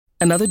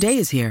Another day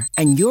is here,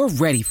 and you're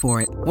ready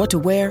for it. What to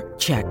wear?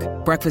 Check.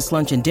 Breakfast,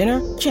 lunch, and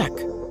dinner? Check.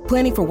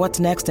 Planning for what's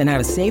next and how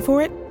to save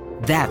for it?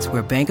 That's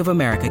where Bank of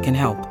America can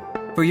help.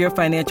 For your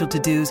financial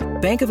to-dos,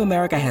 Bank of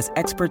America has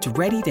experts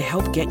ready to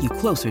help get you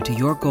closer to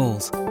your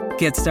goals.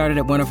 Get started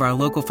at one of our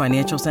local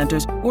financial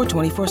centers or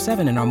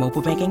 24/7 in our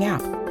mobile banking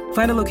app.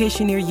 Find a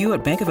location near you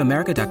at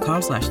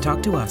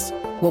bankofamerica.com/talktous.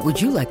 What would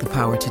you like the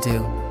power to do?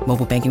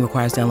 Mobile banking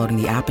requires downloading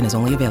the app and is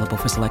only available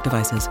for select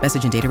devices.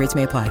 Message and data rates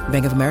may apply.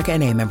 Bank of America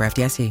N.A., member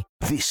FDIC.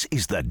 This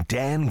is the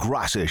Dan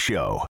Grassa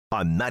Show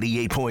on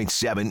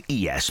 98.7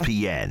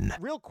 ESPN.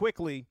 Real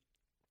quickly,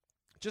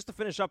 just to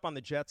finish up on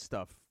the Jets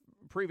stuff,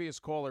 previous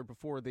caller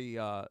before the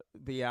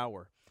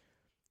hour.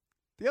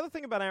 The other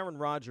thing about Aaron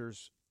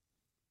Rodgers,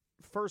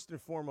 first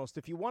and foremost,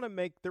 if you want to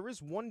make, there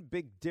is one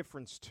big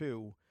difference,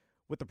 too,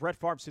 with the Brett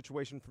Favre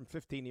situation from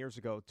 15 years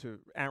ago to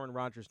Aaron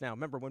Rodgers now.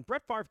 Remember, when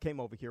Brett Favre came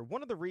over here,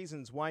 one of the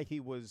reasons why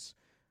he was,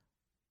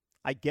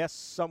 I guess,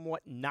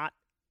 somewhat not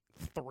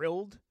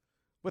thrilled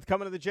with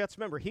coming to the Jets,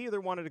 remember, he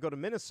either wanted to go to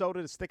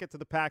Minnesota to stick it to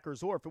the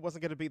Packers, or if it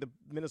wasn't going to be the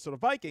Minnesota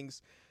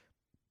Vikings,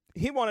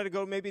 he wanted to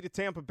go maybe to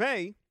Tampa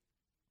Bay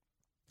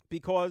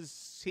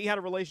because he had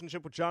a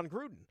relationship with John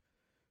Gruden,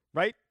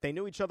 right? They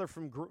knew each other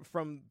from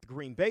the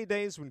Green Bay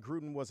days when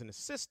Gruden was an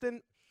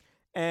assistant.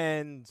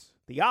 And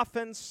the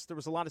offense, there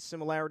was a lot of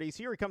similarities.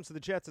 Here he comes to the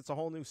Jets. It's a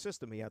whole new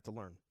system he had to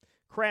learn.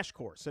 Crash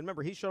course. And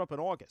remember, he showed up in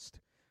August.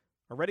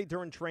 Already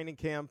during training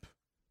camp,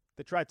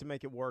 they tried to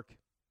make it work.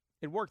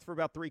 It worked for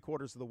about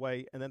 3/4 of the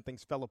way, and then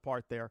things fell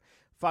apart there.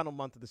 Final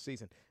month of the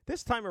season.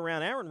 This time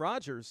around, Aaron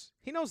Rodgers,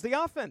 he knows the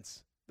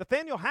offense.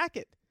 Nathaniel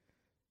Hackett.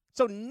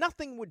 So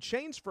nothing would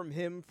change from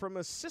him from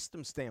a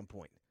system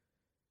standpoint.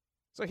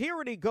 So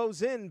here he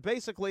goes in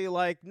basically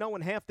like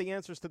knowing half the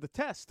answers to the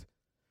test.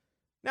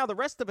 Now, the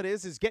rest of it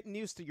is getting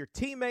used to your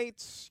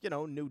teammates,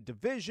 new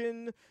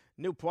division,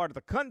 new part of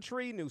the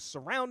country, new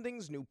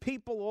surroundings, new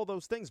people, all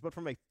those things. But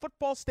from a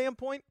football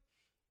standpoint,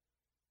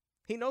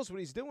 he knows what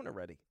he's doing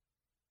already.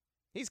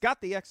 He's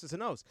got the X's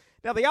and O's.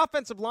 Now, the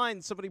offensive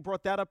line, somebody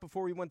brought that up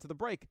before we went to the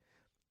break.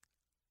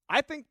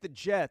 I think the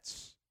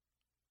Jets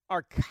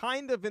are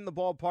kind of in the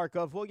ballpark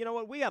of, well, you know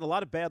what? We had a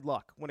lot of bad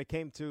luck when it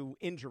came to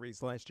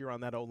injuries last year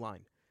on that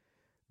O-line.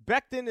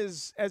 Becton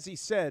is, as he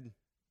said,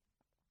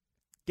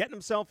 getting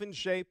himself in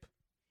shape,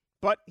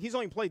 but he's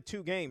only played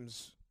 2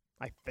 games,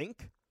 I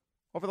think,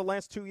 over the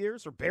last 2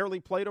 years, or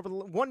barely played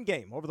one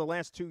game over the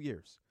last 2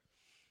 years.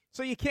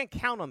 So you can't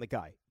count on the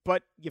guy,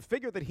 but you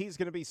figure that he's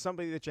going to be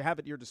somebody that you have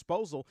at your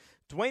disposal.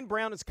 Dwayne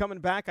Brown is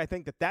coming back. I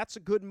think that that's a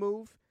good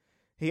move.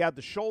 He had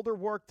the shoulder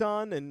worked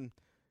on, and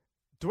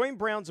Dwayne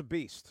Brown's a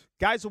beast.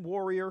 Guy's a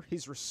warrior.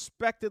 He's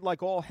respected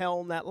like all hell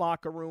in that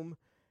locker room,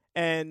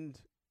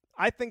 and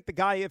I think the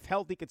guy, if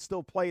healthy, could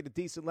still play at a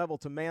decent level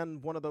to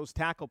man one of those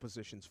tackle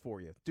positions for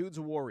you. Dude's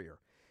a warrior.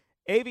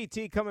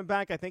 AVT coming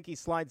back. I think he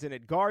slides in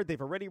at guard. They've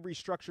already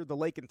restructured the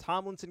Laken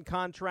Tomlinson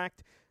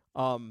contract.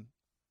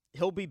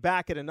 He'll be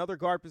back at another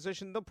guard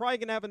position. They're probably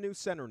going to have a new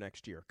center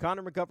next year.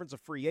 Connor McGovern's a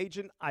free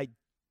agent. I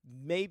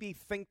maybe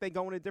think they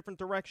go in a different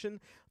direction.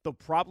 They'll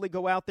probably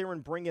go out there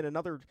and bring in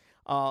another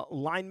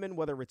lineman,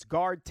 whether it's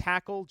guard,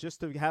 tackle,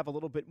 just to have a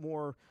little bit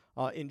more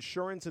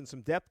insurance and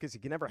some depth, because you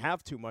can never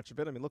have too much of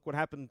it. I mean, look what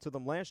happened to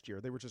them last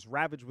year. They were just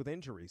ravaged with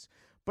injuries.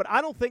 But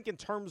I don't think in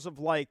terms of,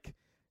 like,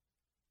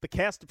 the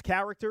cast of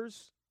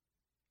characters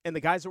and the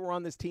guys that were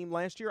on this team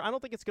last year, I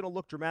don't think it's going to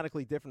look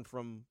dramatically different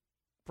from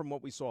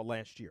what we saw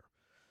last year.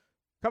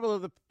 A couple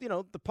of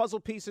the puzzle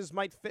pieces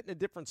might fit in a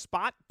different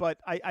spot, but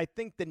I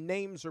think the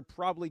names are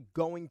probably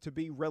going to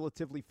be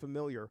relatively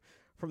familiar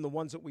from the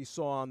ones that we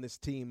saw on this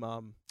team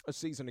a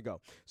season ago.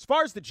 As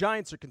far as the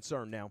Giants are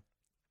concerned now,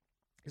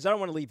 because I don't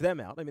want to leave them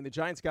out. I mean, the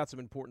Giants got some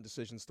important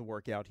decisions to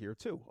work out here,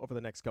 too, over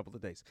the next couple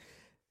of days.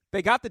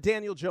 They got the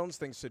Daniel Jones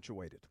thing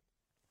situated.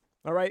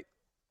 All right?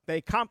 They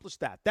accomplished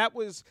that. That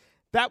was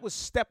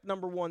step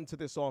number 1 to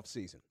this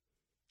offseason.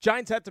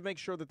 Giants had to make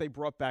sure that they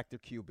brought back their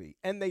QB,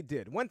 and they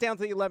did. Went down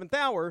to the 11th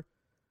hour,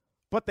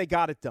 but they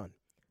got it done.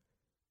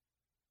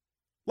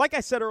 Like I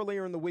said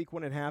earlier in the week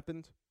when it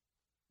happened,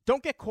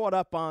 don't get caught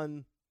up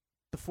on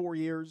the 4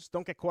 years.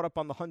 Don't get caught up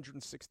on the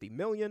 $160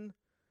 million.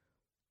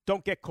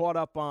 Don't get caught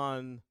up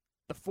on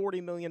the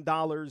 $40 million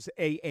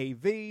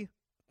AAV.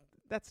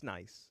 That's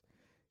nice.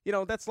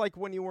 That's like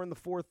when you were in the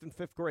 4th and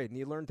 5th grade and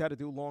you learned how to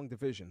do long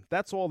division.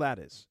 That's all that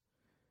is.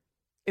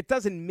 It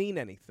doesn't mean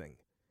anything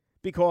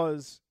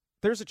because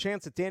there's a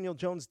chance that Daniel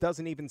Jones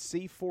doesn't even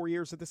see 4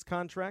 years of this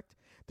contract.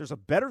 There's a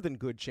better than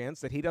good chance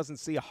that he doesn't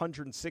see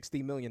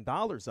 $160 million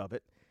of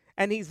it.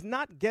 And he's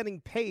not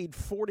getting paid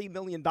 $40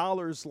 million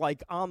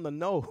like on the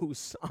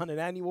nose on an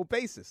annual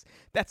basis.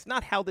 That's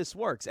not how this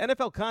works.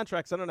 NFL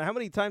contracts, I don't know how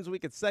many times we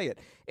could say it.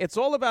 It's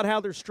all about how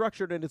they're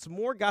structured, and it's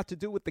more got to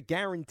do with the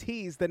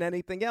guarantees than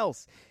anything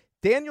else.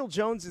 Daniel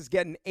Jones is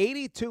getting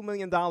 $82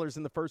 million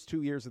in the first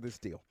 2 years of this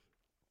deal.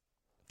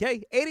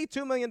 Okay,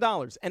 $82 million.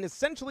 And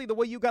essentially the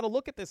way you got to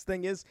look at this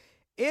thing is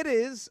it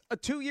is a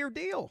 2-year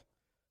deal.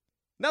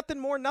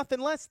 Nothing more, nothing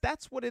less.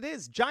 That's what it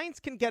is.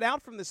 Giants can get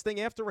out from this thing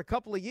after a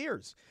couple of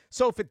years.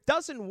 So if it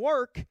doesn't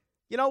work,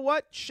 you know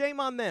what? Shame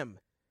on them.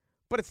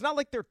 But it's not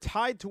like they're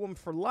tied to him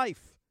for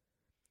life.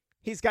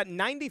 He's got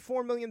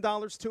 $94 million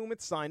to him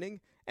at signing,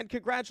 and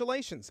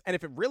congratulations. And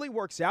if it really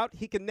works out,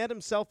 he can net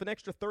himself an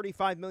extra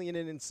 $35 million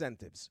in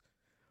incentives,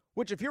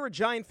 which if you're a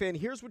Giant fan,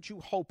 here's what you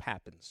hope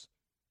happens.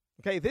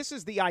 Okay, this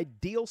is the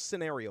ideal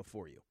scenario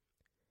for you.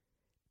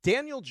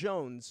 Daniel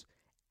Jones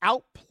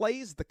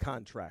outplays the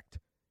contract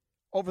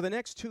over the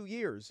next 2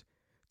 years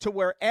to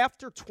where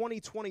after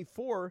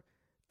 2024,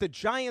 the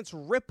Giants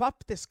rip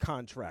up this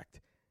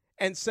contract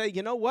and say,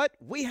 you know what,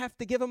 we have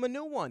to give him a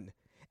new one.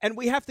 And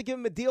we have to give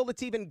him a deal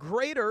that's even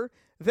greater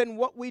than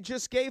what we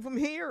just gave him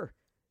here.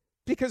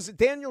 Because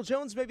Daniel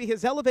Jones maybe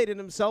has elevated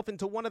himself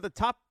into one of the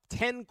top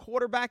 10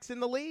 quarterbacks in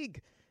the league.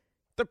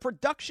 The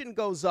production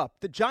goes up.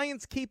 The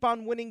Giants keep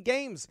on winning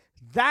games.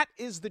 That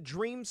is the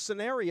dream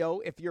scenario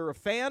if you're a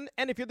fan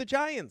and if you're the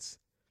Giants.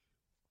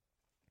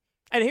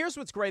 And here's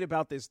what's great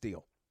about this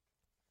deal.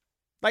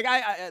 Like,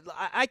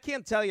 I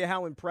can't tell you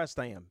how impressed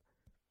I am.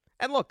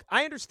 And look,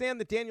 I understand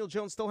that Daniel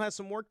Jones still has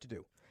some work to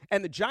do.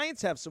 And the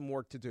Giants have some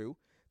work to do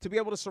to be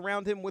able to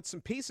surround him with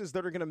some pieces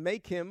that are going to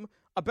make him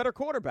a better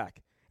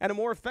quarterback and a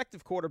more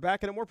effective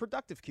quarterback and a more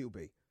productive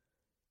QB.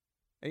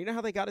 And you know how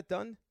they got it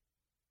done?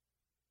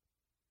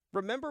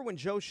 Remember when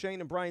Joe Schoen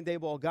and Brian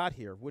Daboll got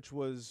here, which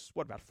was,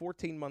 about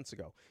 14 months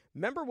ago?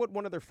 Remember what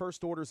one of their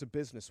first orders of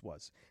business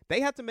was? They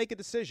had to make a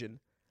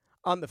decision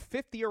on the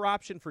fifth-year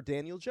option for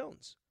Daniel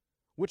Jones,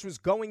 which was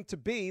going to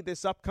be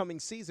this upcoming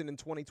season in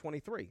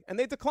 2023. And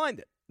they declined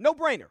it.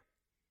 No-brainer.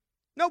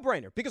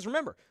 No-brainer. Because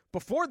remember,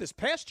 before this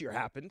past year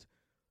happened,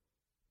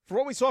 for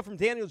what we saw from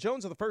Daniel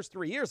Jones in the first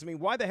 3 years, I mean,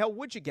 why the hell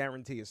would you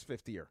guarantee his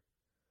fifth year?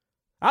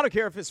 I don't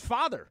care if his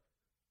father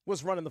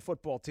was running the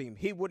football team.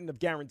 He wouldn't have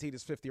guaranteed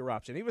his fifth-year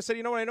option. He would have said,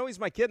 you know what, I know he's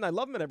my kid and I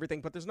love him and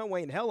everything, but there's no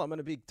way in hell I'm going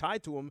to be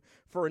tied to him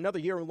for another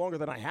year or longer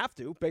than I have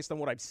to, based on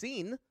what I've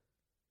seen.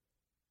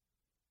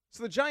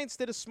 So the Giants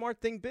did a smart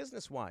thing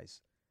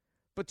business-wise.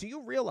 But do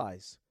you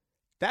realize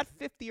that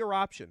fifth-year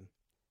option,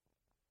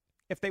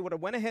 if they would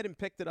have went ahead and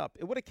picked it up,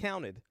 it would have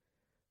counted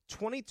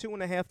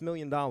 $22.5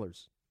 million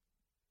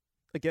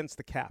against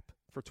the cap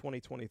for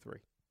 2023.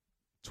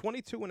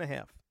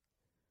 22.5.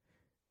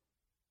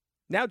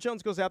 Now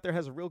Jones goes out there,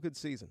 has a real good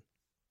season.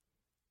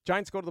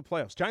 Giants go to the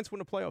playoffs. Giants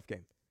win a playoff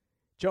game.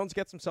 Jones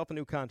gets himself a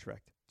new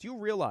contract. Do you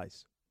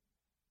realize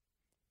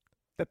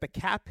that the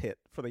cap hit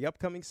for the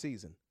upcoming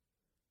season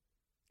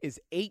is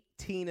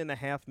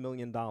 $18.5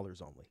 million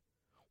only,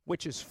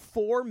 which is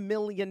 $4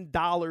 million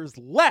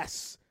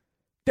less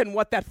than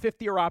what that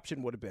fifth-year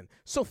option would have been?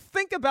 So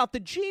think about the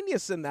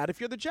genius in that if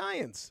you're the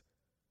Giants.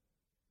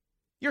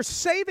 You're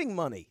saving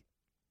money.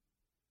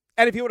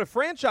 And if you would have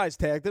franchise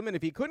tagged him and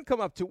if he couldn't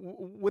come up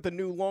with a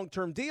new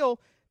long-term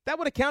deal, that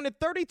would have counted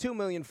 $32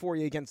 million for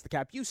you against the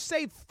cap. You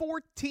saved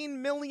 $14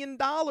 million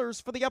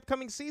for the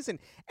upcoming season.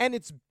 And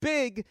it's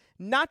big,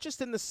 not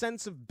just in the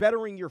sense of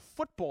bettering your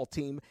football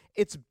team.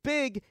 It's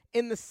big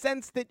in the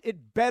sense that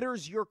it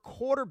betters your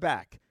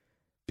quarterback.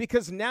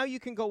 Because now you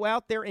can go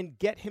out there and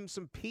get him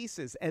some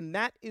pieces. And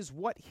that is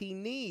what he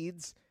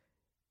needs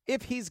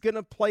if he's going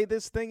to play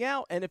this thing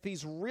out. And if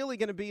he's really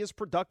going to be as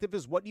productive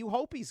as what you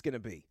hope he's going to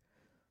be.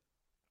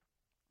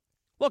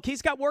 Look,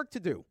 he's got work to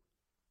do.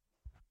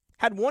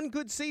 Had one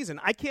good season.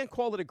 I can't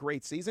call it a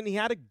great season. He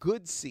had a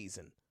good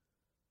season.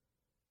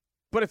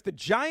 But if the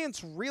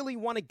Giants really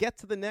want to get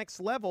to the next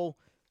level,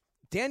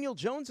 Daniel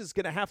Jones is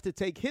going to have to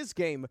take his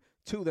game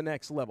to the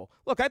next level.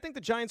 Look, I think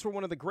the Giants were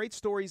one of the great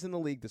stories in the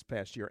league this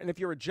past year. And if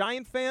you're a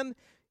Giant fan,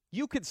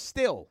 you could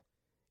still,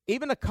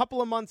 even a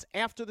couple of months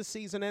after the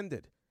season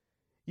ended,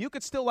 you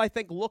could still, I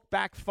think, look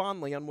back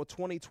fondly on what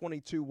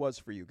 2022 was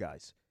for you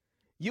guys.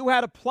 You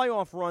had a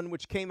playoff run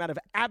which came out of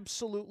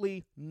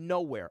absolutely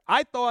nowhere.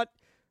 I thought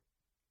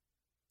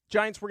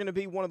Giants were going to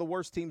be one of the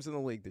worst teams in the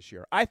league this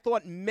year. I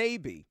thought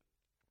maybe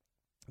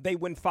they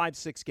win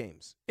 5-6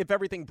 games if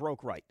everything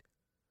broke right.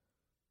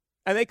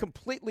 And they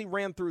completely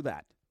ran through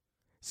that.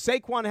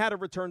 Saquon had a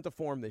return to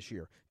form this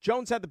year.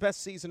 Jones had the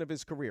best season of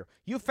his career.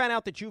 You found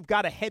out that you've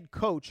got a head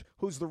coach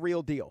who's the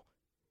real deal.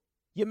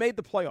 You made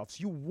the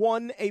playoffs. You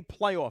won a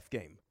playoff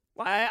game.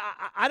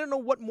 I don't know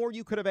what more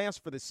you could have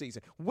asked for this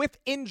season. With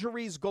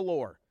injuries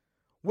galore,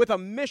 with a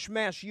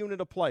mishmash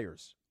unit of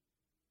players,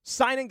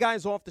 signing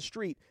guys off the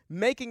street,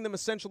 making them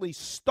essentially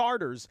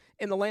starters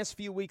in the last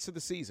few weeks of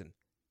the season.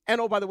 And,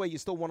 oh, by the way, you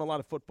still won a lot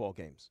of football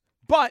games.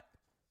 But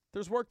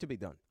there's work to be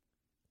done.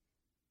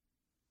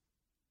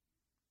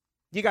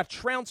 You got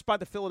trounced by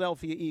the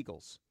Philadelphia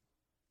Eagles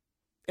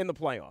in the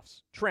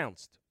playoffs.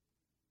 Trounced.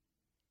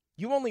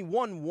 You only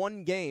won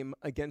one game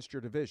against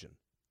your division.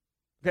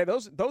 Okay,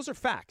 those are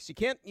facts. You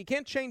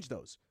can't change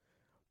those.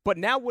 But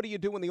now what do you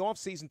do in the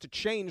offseason to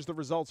change the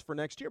results for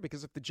next year?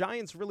 Because if the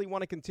Giants really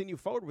want to continue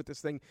forward with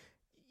this thing,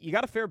 you got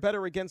to fare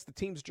better against the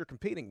teams that you're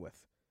competing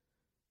with.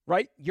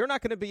 Right? You're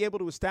not going to be able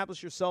to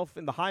establish yourself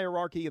in the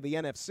hierarchy of the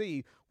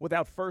NFC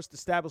without first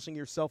establishing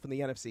yourself in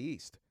the NFC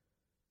East.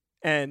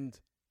 And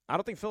I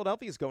don't think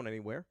Philadelphia is going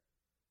anywhere.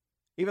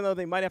 Even though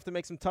they might have to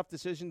make some tough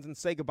decisions and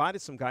say goodbye to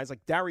some guys like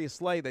Darius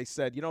Slay, they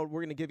said, you know,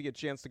 we're going to give you a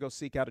chance to go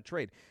seek out a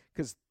trade.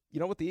 Because you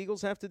know what the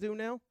Eagles have to do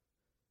now?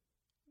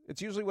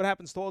 It's usually what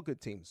happens to all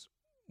good teams.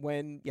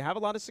 When you have a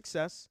lot of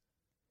success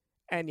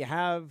and you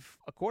have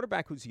a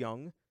quarterback who's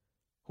young,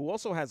 who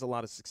also has a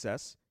lot of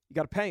success, you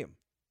got to pay him.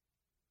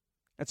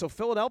 And so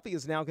Philadelphia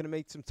is now going to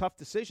make some tough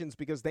decisions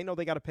because they know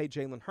they got to pay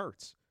Jalen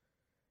Hurts.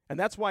 And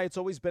that's why it's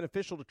always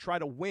beneficial to try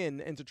to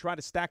win and to try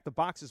to stack the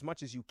box as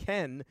much as you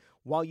can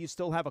while you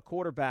still have a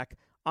quarterback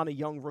on a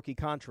young rookie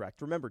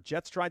contract. Remember,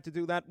 Jets tried to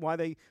do that while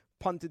they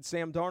punted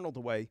Sam Darnold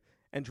away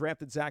and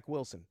drafted Zach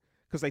Wilson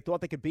because they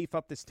thought they could beef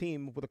up this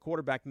team with a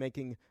quarterback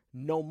making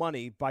no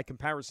money by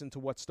comparison to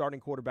what starting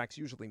quarterbacks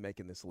usually make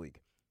in this league.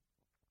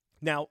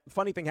 Now,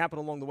 funny thing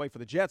happened along the way for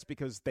the Jets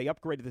because they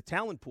upgraded the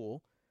talent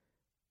pool,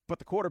 but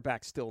the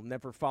quarterback still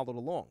never followed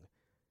along,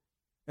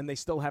 and they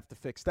still have to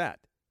fix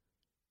that.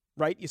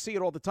 Right? You see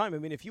it all the time. I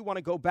mean, if you want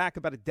to go back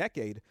about a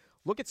decade,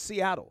 look at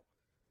Seattle.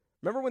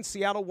 Remember when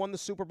Seattle won the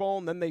Super Bowl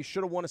and then they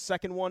should have won a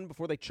second one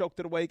before they choked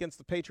it away against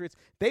the Patriots?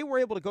 They were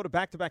able to go to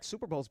back-to-back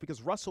Super Bowls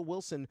because Russell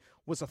Wilson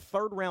was a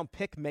third-round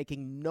pick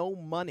making no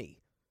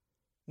money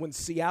when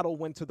Seattle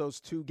went to those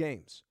two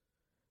games.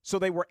 So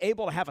they were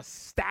able to have a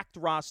stacked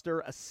roster,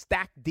 a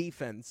stacked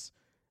defense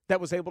that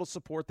was able to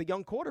support the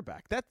young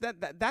quarterback.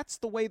 That's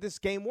the way this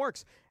game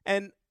works.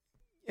 And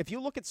if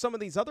you look at some of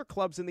these other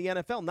clubs in the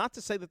NFL, not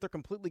to say that they're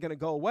completely going to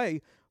go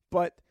away,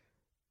 but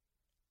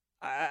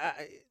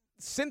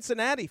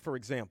Cincinnati, for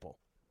example,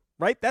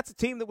 right? That's a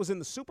team that was in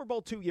the Super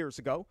Bowl 2 years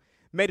ago,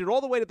 made it all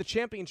the way to the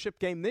championship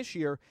game this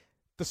year.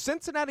 The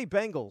Cincinnati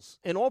Bengals,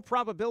 in all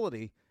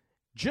probability,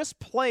 just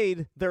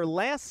played their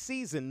last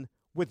season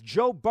with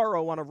Joe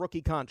Burrow on a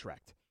rookie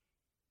contract.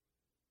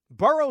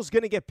 Burrow's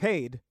going to get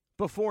paid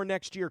before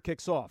next year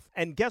kicks off.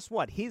 And guess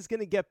what? He's going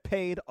to get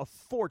paid a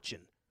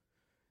fortune.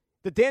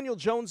 The Daniel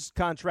Jones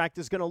contract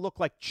is going to look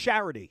like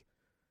charity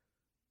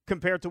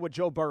compared to what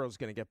Joe Burrow's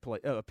going to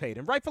get paid.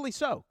 And rightfully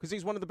so, because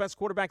he's one of the best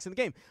quarterbacks in the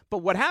game. But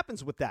what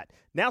happens with that?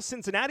 Now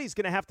Cincinnati's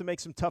going to have to make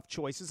some tough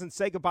choices and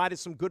say goodbye to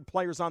some good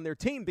players on their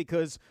team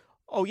because,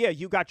 oh, yeah,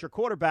 you got your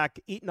quarterback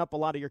eating up a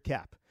lot of your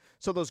cap.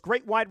 So those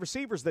great wide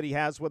receivers that he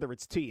has, whether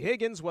it's T.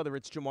 Higgins, whether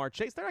it's Jamar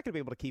Chase, they're not going to be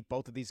able to keep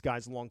both of these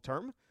guys long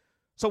term.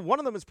 So one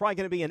of them is probably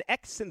going to be an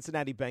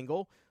ex-Cincinnati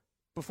Bengal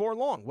before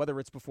long, whether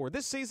it's before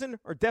this season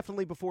or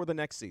definitely before the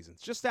next season.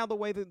 It's just how the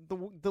way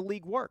the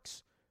league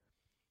works.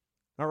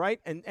 All right?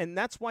 And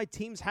that's why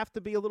teams have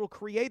to be a little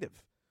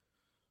creative.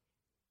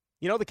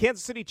 You know, the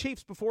Kansas City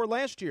Chiefs before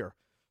last year,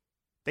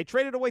 they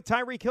traded away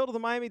Tyreek Hill to the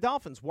Miami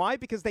Dolphins. Why?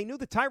 Because they knew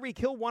that Tyreek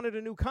Hill wanted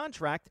a new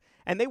contract,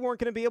 and they weren't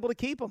going to be able to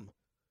keep him.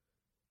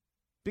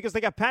 Because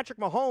they got Patrick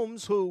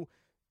Mahomes, who,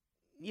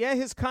 yeah,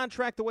 his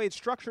contract, the way it's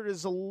structured,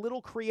 is a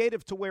little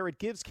creative to where it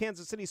gives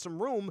Kansas City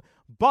some room,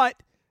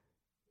 but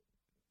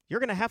you're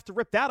going to have to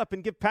rip that up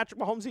and give Patrick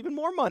Mahomes even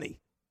more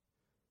money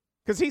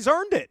because he's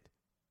earned it.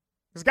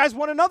 This guy's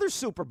won another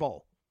Super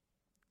Bowl.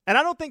 And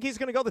I don't think he's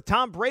going to go the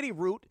Tom Brady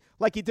route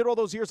like he did all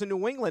those years in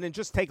New England and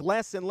just take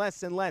less and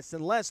less and less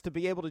and less to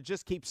be able to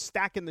just keep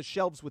stacking the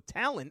shelves with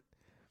talent.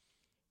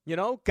 You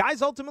know,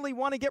 guys ultimately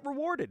want to get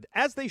rewarded,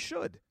 as they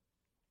should.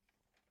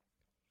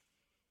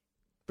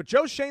 But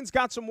Joe Shane's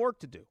got some work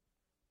to do.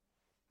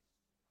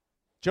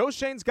 Joe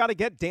Shane's got to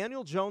get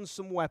Daniel Jones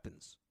some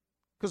weapons.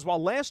 Because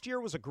while last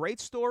year was a great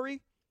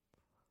story,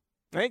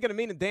 it ain't going to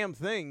mean a damn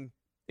thing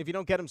if you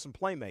don't get him some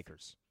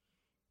playmakers.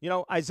 You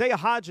know, Isaiah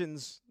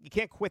Hodgins, you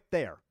can't quit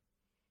there.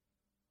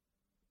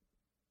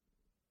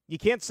 You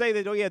can't say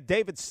that, oh, yeah,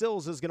 David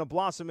Sills is going to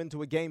blossom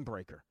into a game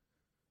breaker.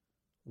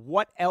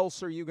 What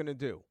else are you going to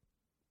do?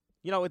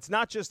 You know, it's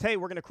not just, hey,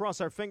 we're going to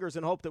cross our fingers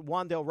and hope that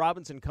Wan'Dale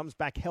Robinson comes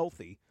back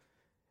healthy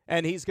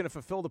and he's going to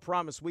fulfill the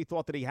promise we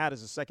thought that he had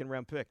as a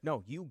second-round pick.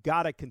 No, you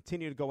got to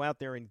continue to go out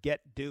there and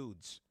get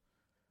dudes.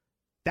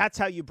 That's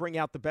how you bring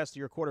out the best of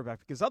your quarterback,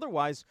 because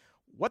otherwise,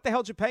 what the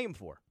hell did you pay him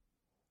for?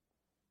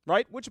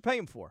 Right? What'd you pay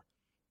him for?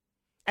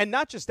 And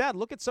not just that,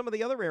 look at some of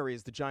the other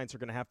areas the Giants are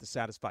going to have to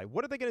satisfy.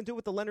 What are they going to do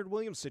with the Leonard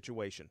Williams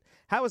situation?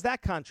 How is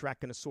that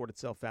contract going to sort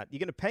itself out? You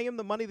going to pay him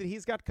the money that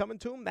he's got coming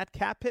to him, that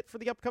cap hit for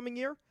the upcoming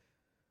year?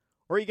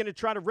 Or are you going to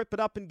try to rip it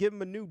up and give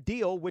him a new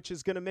deal, which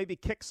is going to maybe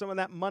kick some of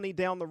that money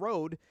down the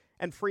road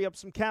and free up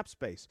some cap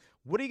space?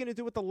 What are you going to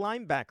do with the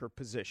linebacker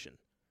position?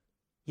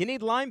 You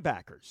need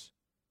linebackers.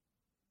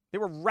 They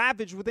were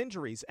ravaged with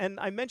injuries. And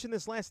I mentioned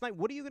this last night.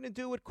 What are you going to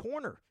do at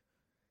corner?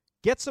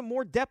 Get some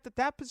more depth at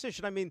that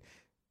position. I mean,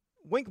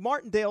 Wink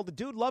Martindale, the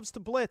dude loves to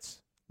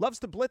blitz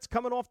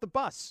coming off the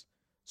bus.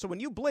 So when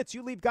you blitz,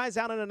 you leave guys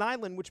out on an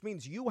island, which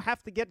means you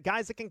have to get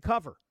guys that can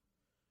cover.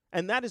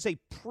 And that is a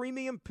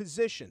premium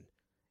position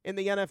in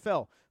the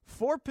NFL.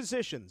 4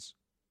 positions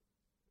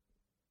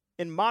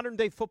in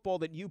modern-day football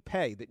that you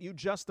pay, that you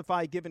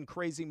justify giving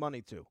crazy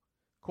money to.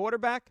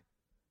 Quarterback,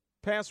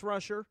 pass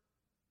rusher,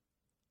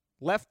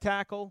 left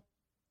tackle,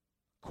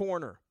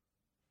 corner.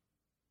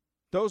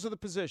 Those are the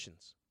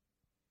positions.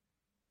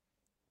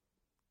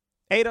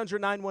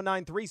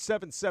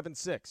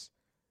 800-919-3776.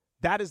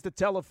 That is the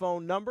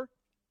telephone number.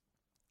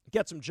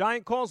 Get some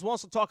Giant calls. We'll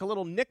also talk a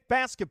little Knicks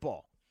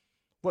basketball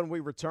when we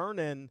return.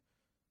 And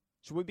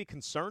should we be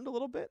concerned a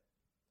little bit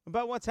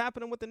about what's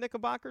happening with the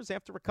Knickerbockers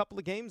after a couple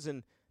of games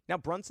and now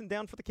Brunson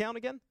down for the count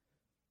again?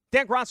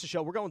 Dan Graca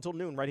Show. We're going until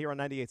noon right here on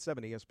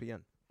 98.7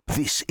 ESPN.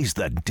 This is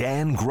the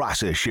Dan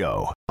Graca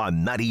Show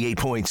on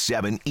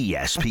 98.7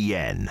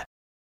 ESPN.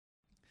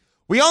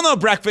 We all know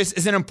breakfast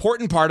is an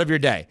important part of your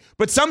day,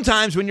 but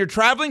sometimes when you're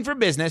traveling for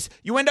business,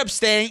 you end up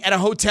staying at a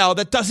hotel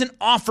that doesn't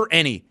offer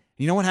any.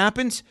 You know what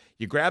happens?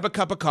 You grab a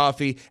cup of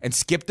coffee and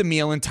skip the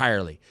meal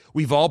entirely.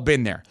 We've all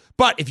been there.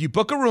 But if you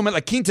book a room at La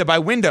Quinta by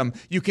Wyndham,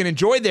 you can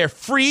enjoy their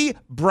free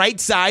Bright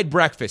Side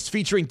breakfast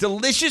featuring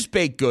delicious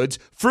baked goods,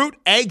 fruit,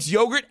 eggs,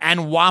 yogurt,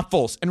 and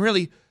waffles. And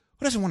really,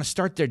 who doesn't want to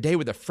start their day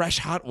with a fresh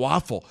hot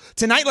waffle?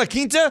 Tonight, La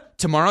Quinta,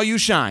 tomorrow you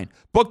shine.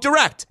 Book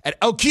direct at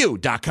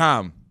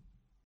lq.com.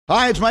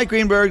 Hi, it's Mike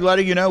Greenberg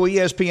letting you know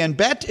ESPN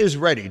Bet is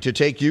ready to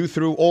take you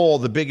through all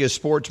the biggest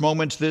sports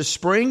moments this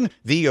spring.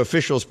 The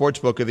official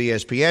sportsbook of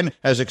ESPN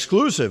has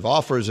exclusive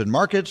offers and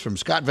markets from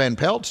Scott Van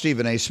Pelt,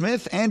 Stephen A.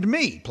 Smith, and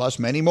me, plus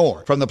many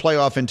more. From the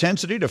playoff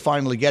intensity to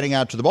finally getting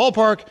out to the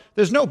ballpark,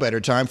 there's no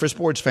better time for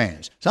sports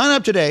fans. Sign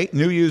up today.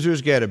 New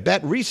users get a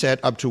bet reset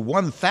up to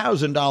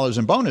 $1,000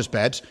 in bonus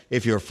bets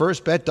if your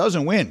first bet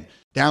doesn't win.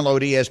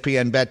 Download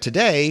ESPN Bet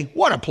today.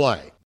 What a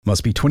play.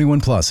 Must be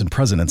 21 plus and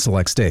present in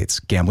select states.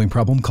 Gambling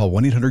problem? Call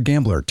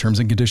 1-800-GAMBLER. Terms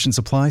and conditions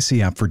apply.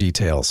 See app for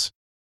details.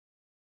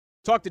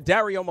 Talk to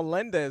Dario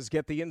Melendez,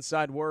 get the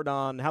inside word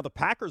on how the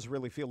Packers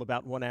really feel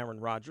about one Aaron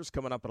Rodgers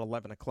coming up at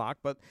 11 o'clock.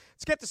 But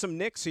let's get to some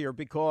Knicks here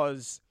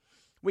because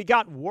we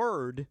got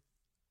word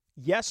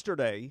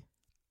yesterday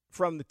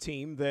from the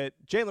team that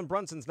Jalen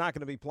Brunson's not going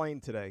to be playing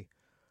today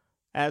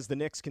as the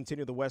Knicks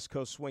continue the West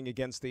Coast swing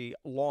against the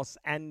Los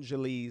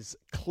Angeles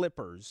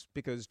Clippers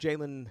because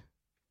Jalen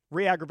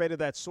re-aggravated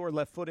that sore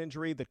left foot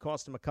injury that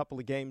cost him a couple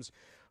of games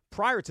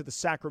prior to the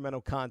Sacramento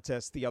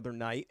contest the other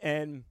night.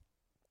 And,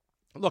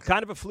 look,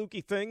 kind of a fluky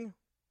thing.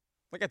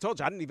 Like I told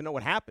you, I didn't even know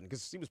what happened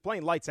because he was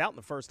playing lights out in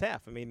the first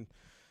half. I mean,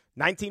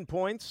 19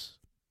 points,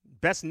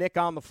 best Knick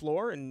on the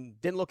floor,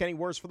 and didn't look any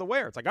worse for the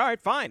wear. It's like, all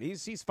right, fine.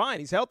 He's fine.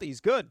 He's healthy.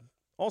 He's good.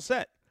 All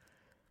set.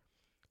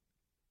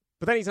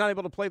 But then he's not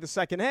able to play the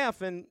second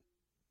half, and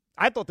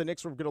I thought the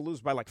Knicks were going to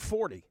lose by like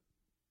 40.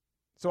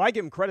 So I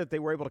give them credit. They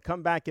were able to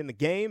come back in the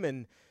game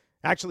and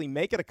actually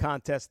make it a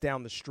contest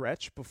down the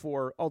stretch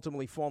before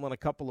ultimately falling a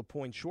couple of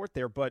points short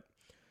there. But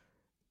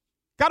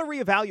got to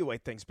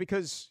reevaluate things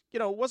because,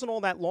 it wasn't all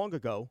that long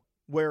ago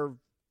where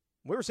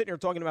we were sitting here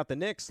talking about the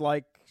Knicks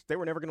like they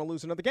were never going to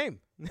lose another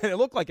game. And it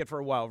looked like it for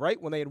a while, right,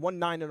 when they had won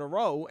 9 in a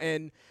row.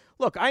 And,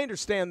 look, I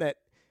understand that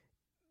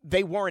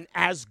they weren't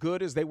as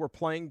good as they were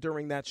playing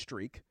during that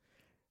streak.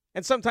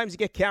 And sometimes you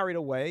get carried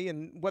away,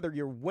 and whether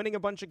you're winning a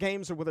bunch of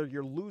games or whether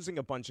you're losing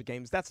a bunch of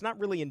games, that's not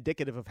really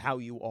indicative of how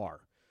you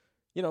are.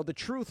 The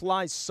truth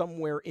lies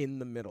somewhere in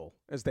the middle,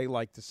 as they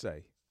like to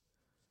say.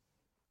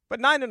 But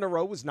 9 in a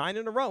row was 9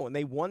 in a row, and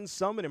they won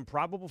some in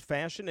improbable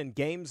fashion in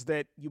games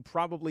that you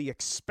probably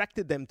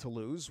expected them to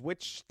lose,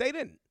 which they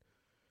didn't.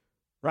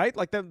 Right?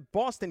 Like the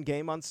Boston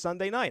game on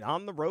Sunday night.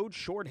 On the road,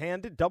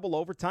 shorthanded, double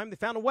overtime, they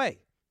found a way.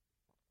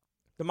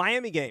 The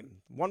Miami game,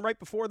 one right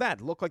before that,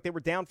 it looked like they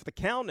were down for the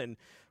count, and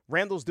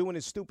Randall's doing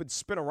his stupid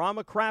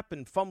spinorama crap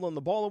and fumbling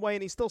the ball away,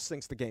 and he still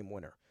sinks the game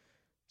winner.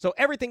 So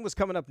everything was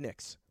coming up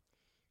Knicks.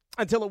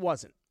 Until it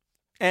wasn't.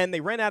 And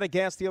they ran out of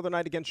gas the other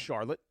night against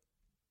Charlotte.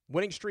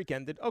 Winning streak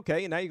ended.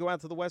 Okay, and now you go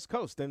out to the West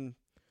Coast. And,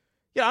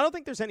 I don't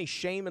think there's any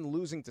shame in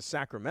losing to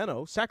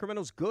Sacramento.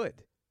 Sacramento's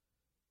good,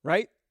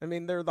 right? I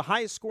mean, they're the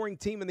highest scoring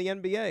team in the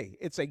NBA.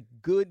 It's a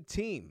good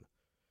team.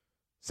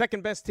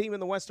 Second best team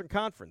in the Western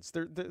Conference.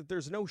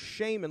 There's no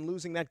shame in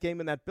losing that game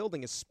in that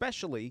building,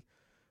 especially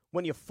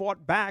when you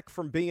fought back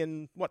from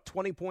being,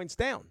 20 points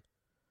down.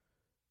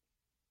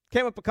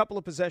 Came up a couple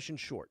of possessions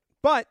short.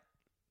 But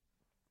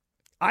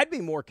I'd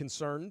be more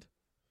concerned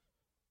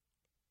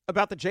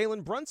about the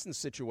Jalen Brunson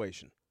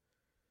situation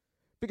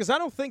because I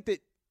don't think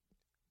that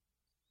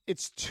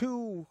it's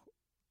too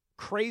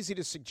crazy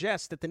to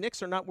suggest that the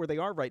Knicks are not where they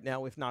are right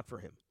now if not for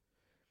him.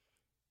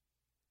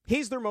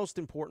 He's their most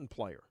important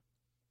player.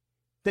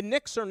 The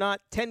Knicks are not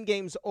 10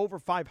 games over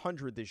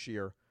 500 this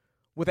year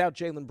without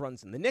Jalen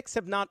Brunson. The Knicks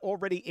have not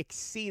already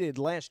exceeded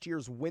last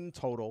year's win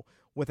total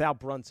without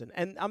Brunson.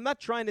 And I'm not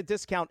trying to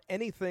discount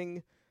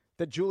anything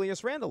that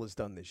Julius Randle has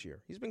done this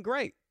year. He's been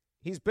great.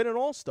 He's been an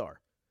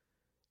all-star.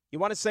 You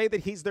want to say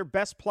that he's their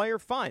best player?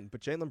 Fine, but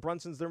Jalen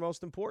Brunson's their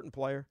most important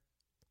player.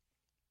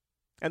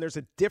 And there's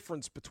a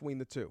difference between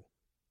the two.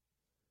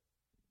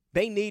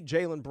 They need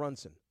Jalen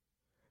Brunson.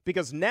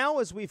 Because now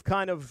as we've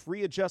kind of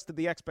readjusted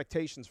the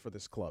expectations for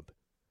this club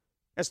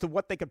as to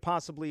what they could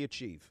possibly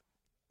achieve,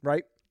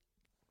 right?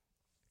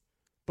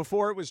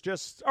 Before it was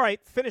just, all right,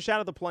 finish out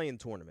of the play-in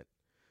tournament.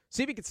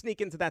 See if you can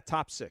sneak into that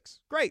top 6.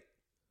 Great.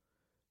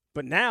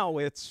 But now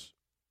it's,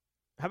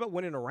 how about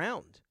winning a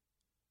round?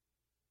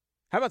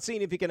 How about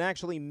seeing if you can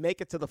actually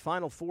make it to the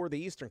Final Four of the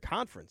Eastern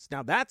Conference?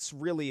 Now that's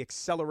really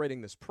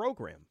accelerating this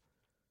program.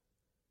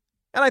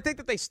 And I think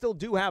that they still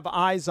do have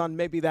eyes on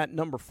maybe that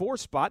number 4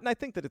 spot, and I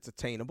think that it's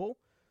attainable.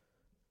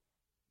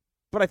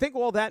 But I think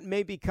all that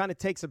maybe kind of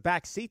takes a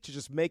back seat to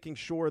just making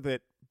sure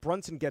that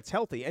Brunson gets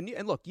healthy. And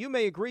look, you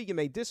may agree, you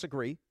may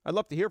disagree. I'd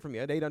love to hear from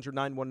you at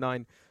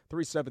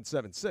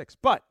 800-919-3776.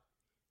 But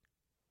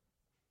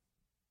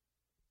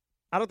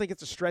I don't think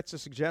it's a stretch to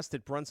suggest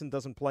that Brunson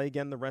doesn't play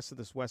again the rest of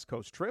this West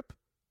Coast trip.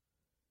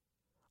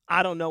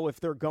 I don't know if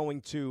they're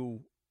going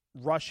to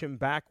rush him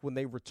back when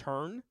they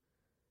return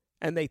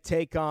and they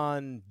take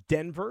on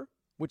Denver,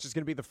 which is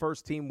going to be the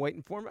first team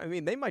waiting for him. I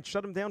mean, they might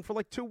shut him down for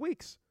like 2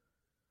 weeks.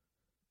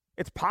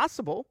 It's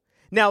possible.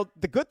 Now,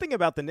 the good thing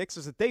about the Knicks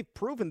is that they've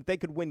proven that they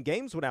could win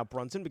games without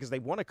Brunson because they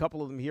won a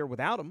couple of them here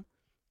without him.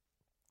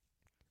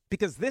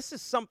 Because this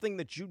is something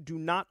that you do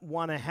not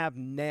want to have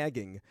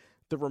nagging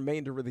the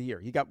remainder of the year.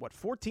 You got,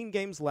 14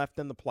 games left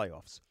in the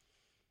playoffs.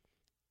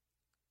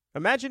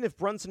 Imagine if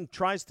Brunson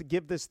tries to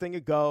give this thing a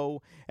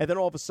go, and then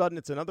all of a sudden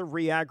it's another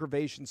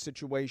re-aggravation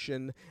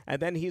situation,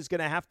 and then he's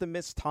going to have to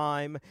miss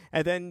time,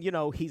 and then,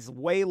 he's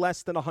way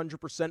less than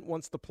 100%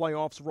 once the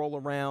playoffs roll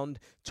around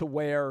to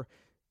where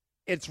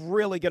it's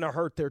really going to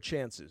hurt their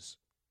chances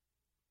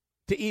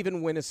to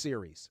even win a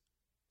series.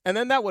 And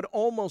then that would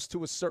almost,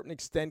 to a certain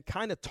extent,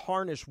 kind of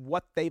tarnish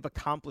what they've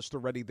accomplished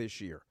already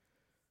this year.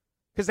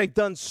 Because they've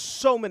done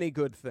so many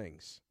good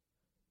things.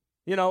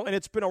 And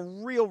it's been a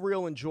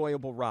real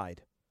enjoyable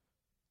ride.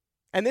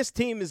 And this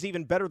team is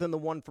even better than the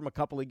one from a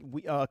couple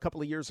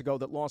of years ago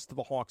that lost to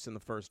the Hawks in the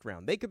first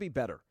round. They could be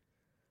better,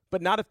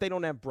 but not if they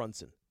don't have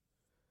Brunson.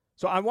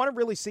 So I want to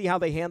really see how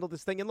they handle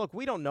this thing. And look,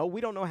 we don't know. We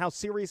don't know how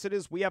serious it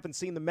is. We haven't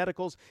seen the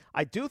medicals.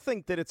 I do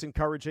think that it's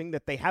encouraging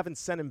that they haven't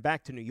sent him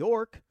back to New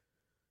York,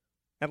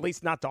 at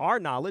least not to our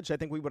knowledge. I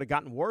think we would have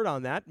gotten word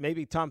on that.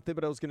 Maybe Tom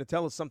Thibodeau is going to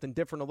tell us something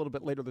different a little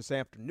bit later this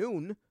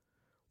afternoon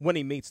when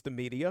he meets the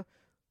media.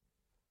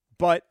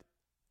 But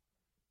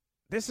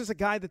this is a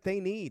guy that they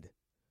need.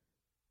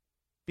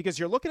 Because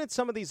you're looking at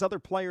some of these other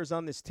players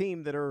on this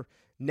team that are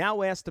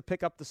now asked to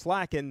pick up the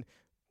slack. And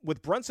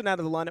with Brunson out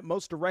of the lineup,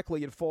 most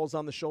directly it falls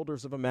on the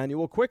shoulders of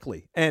Emmanuel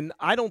Quickley. And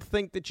I don't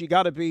think that you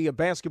got to be a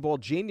basketball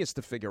genius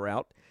to figure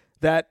out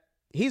that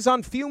he's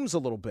on fumes a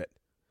little bit.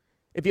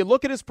 If you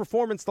look at his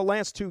performance the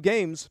last 2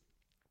 games,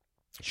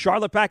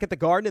 Charlotte back at the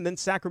Garden and then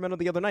Sacramento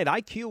the other night,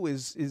 IQ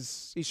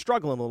is he's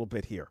struggling a little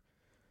bit here.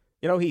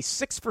 He's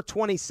 6 for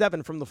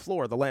 27 from the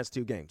floor the last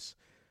 2 games.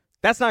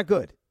 That's not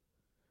good.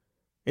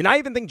 And I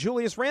even think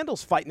Julius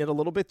Randle's fighting it a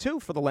little bit,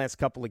 too, for the last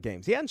couple of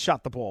games. He hadn't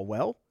shot the ball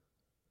well.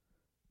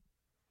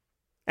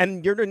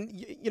 And,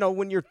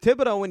 when you're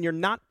Thibodeau and you're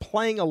not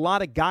playing a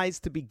lot of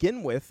guys to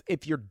begin with,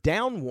 if you're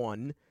down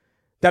one,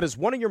 that is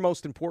one of your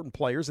most important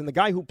players, and the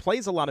guy who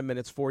plays a lot of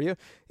minutes for you,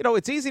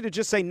 it's easy to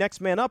just say next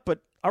man up,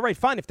 but all right,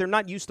 fine. If they're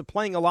not used to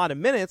playing a lot of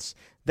minutes,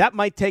 that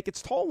might take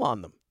its toll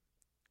on them.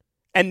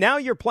 And now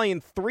you're playing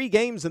 3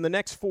 games in the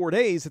next 4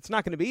 days. It's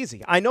not going to be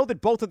easy. I know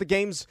that both of the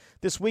games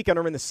this weekend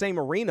are in the same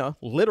arena,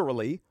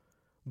 literally,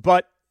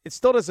 but it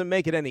still doesn't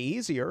make it any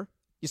easier.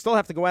 You still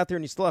have to go out there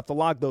and you still have to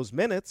log those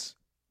minutes.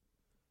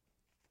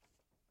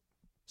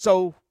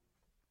 So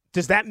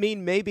does that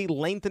mean maybe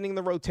lengthening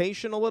the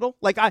rotation a little?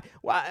 Like,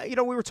 we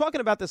were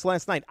talking about this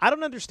last night. I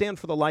don't understand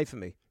for the life of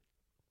me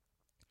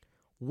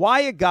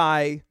why a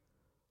guy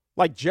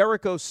like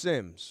Jericho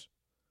Sims,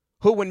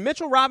 who when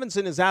Mitchell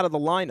Robinson is out of the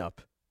lineup,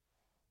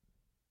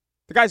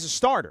 the guy's a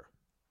starter.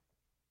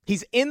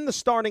 He's in the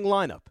starting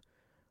lineup.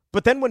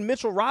 But then when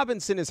Mitchell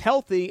Robinson is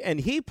healthy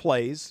and he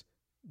plays,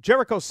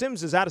 Jericho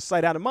Sims is out of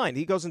sight, out of mind.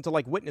 He goes into,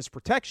 witness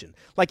protection.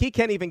 He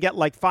can't even get,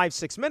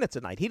 5-6 minutes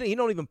a night. He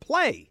don't even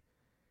play.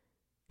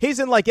 He's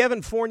in,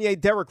 Evan Fournier,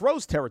 Derrick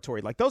Rose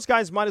territory. Those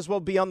guys might as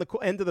well be on the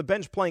end of the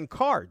bench playing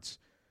cards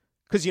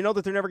because you know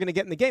that they're never going to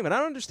get in the game. And I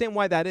don't understand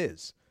why that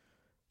is.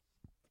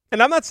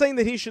 And I'm not saying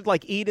that he should,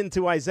 eat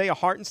into Isaiah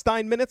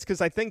Hartenstein minutes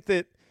because I think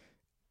that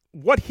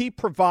what he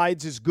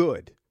provides is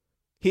good.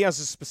 He has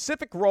a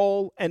specific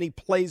role, and he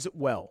plays it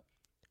well.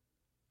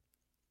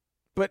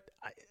 But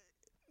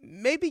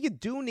maybe you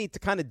do need to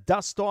kind of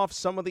dust off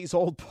some of these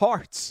old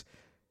parts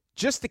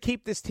just to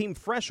keep this team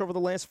fresh over the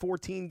last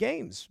 14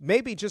 games.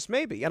 Maybe, just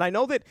maybe. And I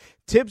know that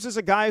Tibbs is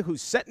a guy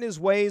who's set in his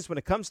ways when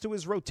it comes to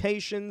his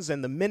rotations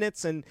and the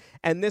minutes and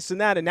this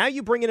and that. And now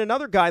you bring in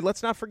another guy,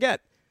 let's not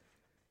forget.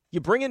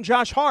 You bring in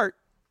Josh Hart,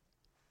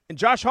 and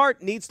Josh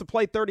Hart needs to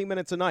play 30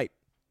 minutes a night.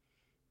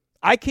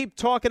 I keep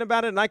talking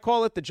about it, and I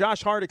call it the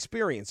Josh Hart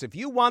experience. If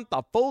you want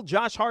the full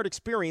Josh Hart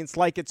experience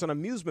like it's an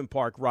amusement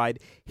park ride,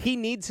 he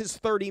needs his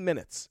 30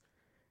 minutes.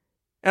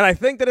 And I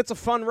think that it's a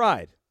fun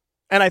ride.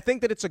 And I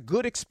think that it's a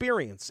good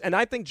experience. And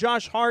I think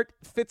Josh Hart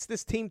fits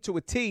this team to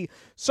a T,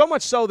 so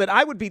much so that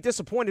I would be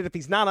disappointed if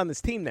he's not on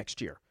this team next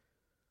year.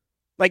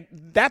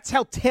 That's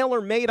how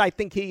tailor-made I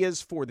think he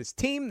is for this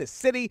team, this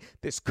city,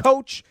 this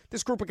coach,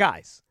 this group of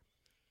guys.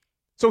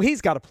 So he's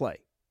got to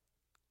play.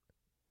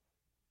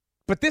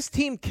 But this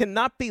team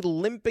cannot be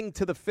limping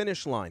to the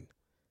finish line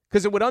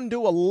because it would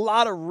undo a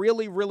lot of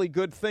really, really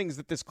good things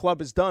that this club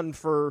has done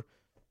for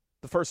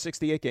the first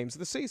 68 games of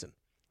the season.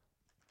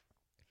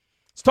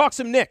 Let's talk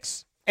some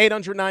Knicks.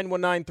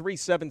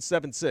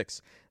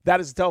 800-919-3776. That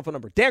is the telephone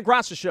number. Dan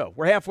Graca Show.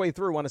 We're halfway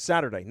through on a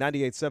Saturday,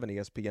 98.7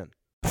 ESPN.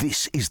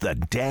 This is the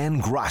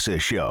Dan Graca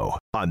Show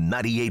on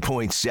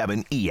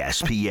 98.7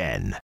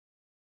 ESPN.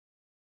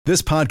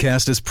 This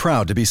podcast is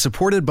proud to be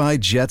supported by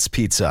Jets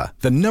Pizza,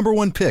 the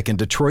 #1 pick in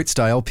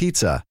Detroit-style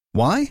pizza.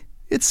 Why?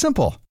 It's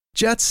simple.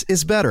 Jets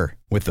is better.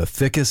 With the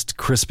thickest,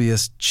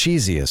 crispiest,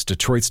 cheesiest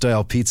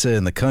Detroit-style pizza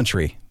in the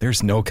country,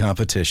 there's no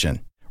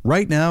competition.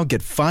 Right now,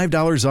 get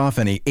 $5 off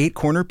any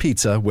 8-corner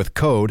pizza with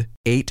code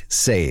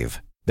 8SAVE.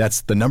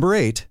 That's the number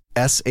 8,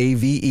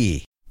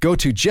 S-A-V-E. Go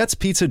to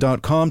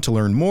jetspizza.com to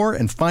learn more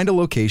and find a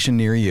location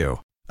near you.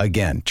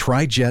 Again,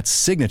 try Jet's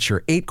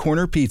signature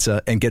 8-corner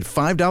pizza and get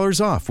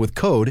 $5 off with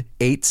code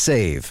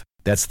 8SAVE.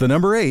 That's the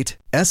number 8,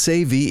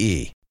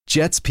 S-A-V-E.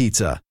 Jet's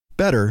Pizza.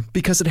 Better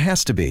because it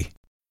has to be.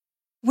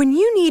 When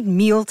you need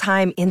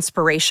mealtime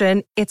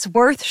inspiration, it's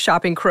worth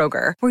shopping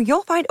Kroger, where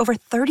you'll find over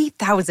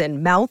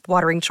 30,000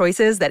 mouth-watering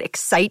choices that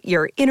excite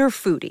your inner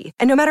foodie.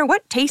 And no matter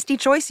what tasty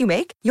choice you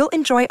make, you'll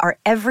enjoy our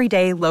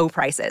everyday low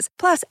prices,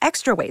 plus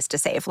extra ways to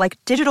save, like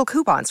digital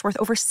coupons worth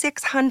over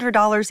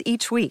 $600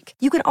 each week.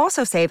 You can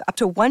also save up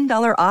to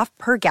 $1 off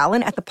per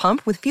gallon at the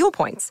pump with fuel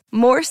points.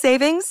 More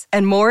savings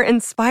and more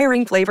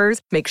inspiring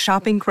flavors make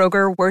shopping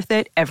Kroger worth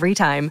it every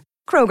time.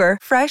 Kroger,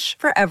 fresh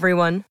for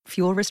everyone.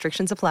 Fuel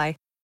restrictions apply.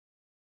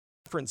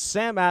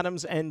 Sam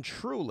Adams, and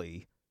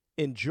truly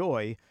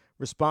enjoy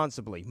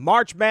responsibly.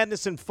 March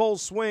Madness in full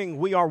swing.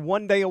 We are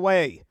one day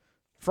away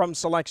from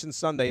Selection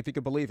Sunday, if you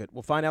could believe it.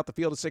 We'll find out the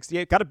field of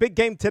 68. Got a big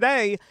game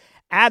today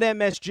at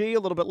MSG a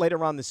little bit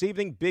later on this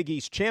evening. Big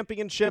East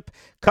Championship.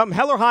 Come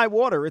hell or high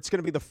water, it's going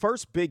to be the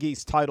first Big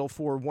East title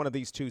for one of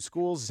these two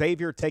schools.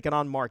 Xavier taking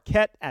on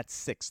Marquette at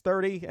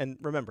 6:30. And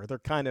remember, they're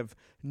kind of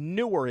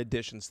newer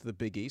additions to the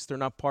Big East. They're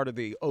not part of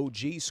the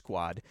OG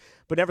squad.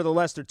 But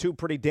nevertheless, they're two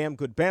pretty damn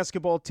good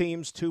basketball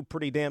teams, two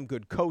pretty damn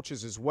good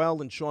coaches as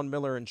well, and Sean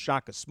Miller and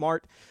Shaka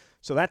Smart.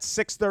 So that's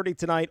 6:30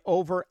 tonight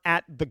over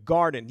at the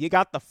Garden. You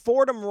got the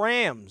Fordham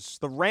Rams,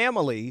 the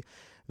Ramily.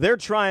 They're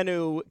trying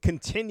to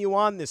continue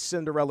on this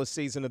Cinderella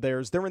season of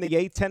theirs. They're in the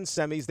A-10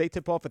 semis. They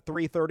tip off at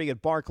 3:30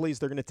 at Barclays.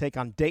 They're going to take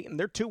on Dayton.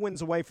 They're 2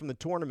 wins away from the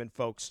tournament,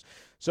 folks.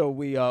 So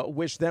we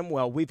wish them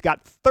well. We've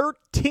got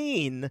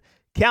 13,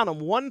 count them,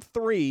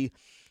 1-3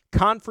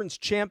 conference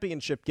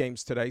championship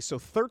games today. So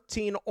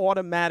 13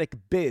 automatic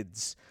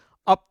bids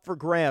up for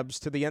grabs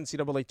to the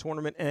NCAA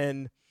tournament.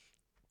 And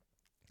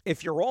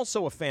if you're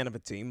also a fan of a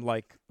team,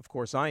 like, of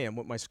course, I am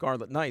with my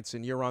Scarlet Knights,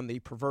 and you're on the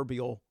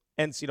proverbial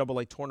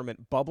NCAA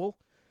tournament bubble,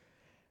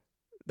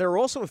 there are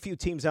also a few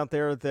teams out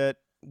there that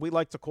we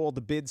like to call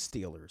the bid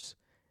stealers.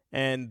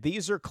 And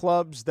these are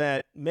clubs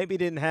that maybe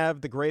didn't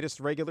have the greatest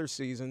regular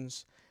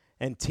seasons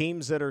and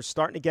teams that are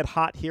starting to get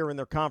hot here in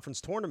their conference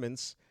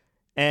tournaments.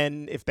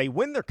 And if they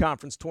win their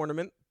conference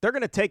tournament, they're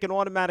going to take an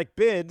automatic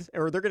bid,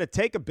 or they're going to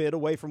take a bid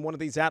away from one of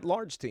these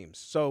at-large teams.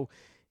 So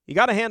you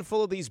got a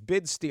handful of these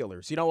bid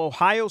stealers. You know,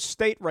 Ohio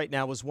State right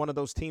now is one of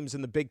those teams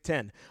in the Big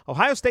Ten.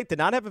 Ohio State did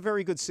not have a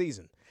very good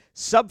season.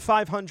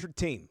 Sub-500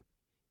 team.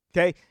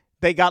 Okay?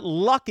 They got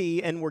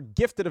lucky and were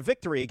gifted a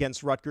victory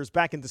against Rutgers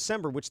back in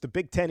December, which the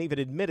Big Ten even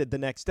admitted the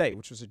next day,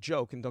 which was a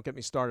joke, and don't get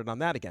me started on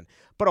that again.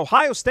 But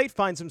Ohio State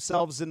finds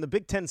themselves in the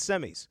Big Ten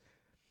semis,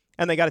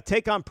 and they got to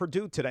take on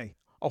Purdue today.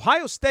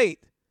 Ohio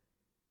State,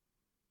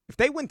 if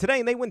they win today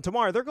and they win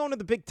tomorrow, they're going to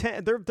the Big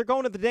Ten. They're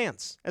going to the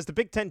dance as the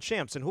Big Ten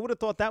champs, and who would have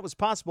thought that was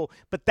possible?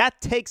 But that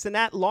takes an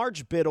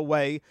at-large bid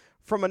away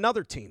from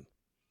another team.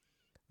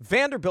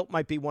 Vanderbilt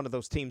might be one of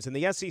those teams in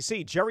the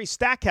SEC. Jerry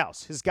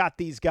Stackhouse has got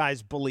these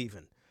guys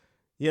believing.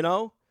 You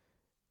know,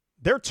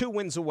 they're 2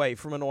 wins away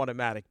from an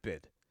automatic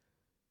bid.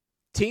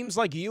 Teams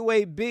like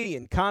UAB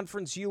and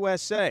Conference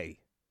USA,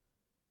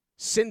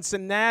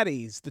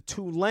 Cincinnati's, the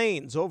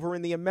Tulanes over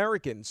in the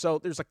American. So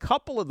there's a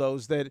couple of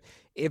those that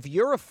if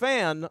you're a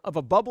fan of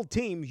a bubble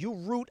team, you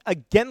root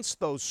against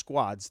those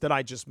squads that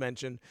I just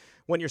mentioned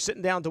when you're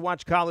sitting down to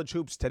watch college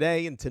hoops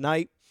today and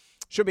tonight.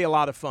 Should be a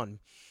lot of fun,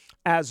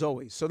 as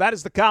always. So that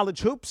is the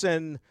college hoops,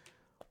 and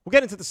we'll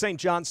get into the St.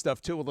 John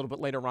stuff, too, a little bit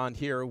later on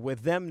here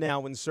with them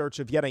now in search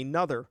of yet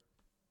another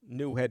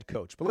new head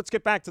coach. But let's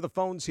get back to the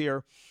phones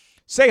here.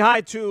 Say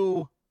hi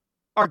to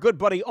our good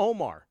buddy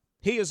Omar.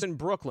 He is in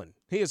Brooklyn.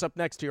 He is up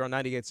next here on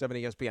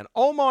 98.7 ESPN.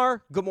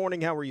 Omar, good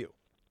morning. How are you?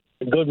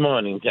 Good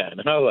morning, Dan.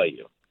 How are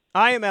you?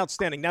 I am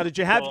outstanding. Now, did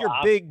you have your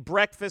big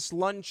breakfast,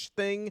 lunch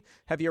thing?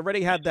 Have you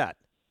already had that?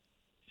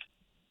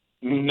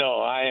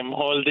 No, I am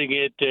holding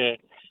it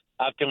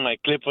after my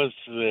Clippers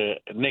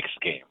next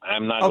game.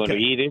 I'm not going to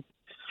eat it.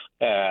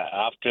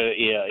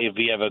 If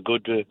we have a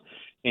good,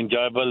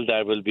 enjoyable,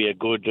 that will be a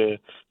good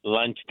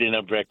lunch,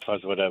 dinner,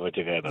 breakfast, whatever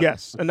together.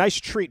 Yes, a nice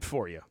treat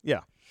for you.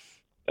 Yeah.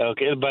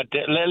 Okay, but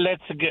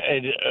let's get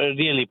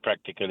really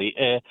practically.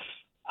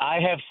 I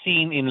have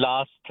seen in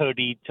last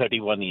 30,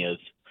 31 years,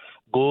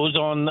 goes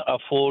on a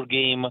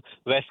 4-game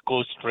West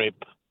Coast trip,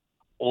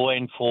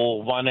 0-4,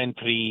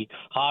 1-3,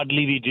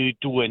 hardly we do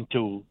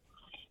 2-2.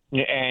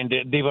 And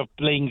they were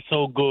playing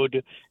so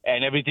good,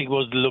 and everything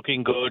was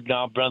looking good.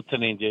 Now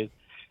Brunson injured.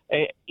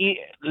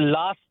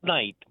 Last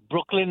night,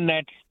 Brooklyn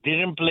Nets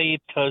didn't play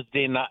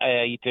Thursday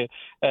night,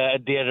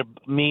 their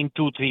main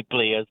 2-3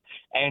 players,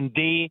 and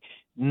they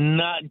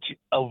nudge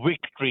a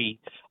victory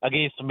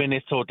against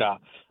Minnesota.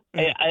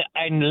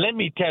 And let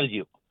me tell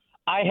you,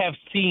 I'm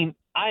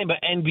an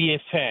NBA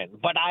fan,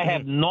 but I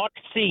have not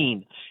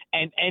seen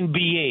an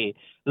NBA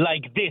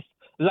like this.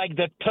 like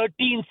the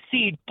 13th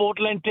seed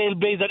Portland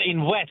Trailblazer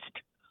in West.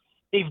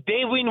 If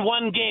they win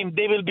one game,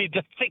 they will be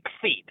the 6th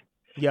seed,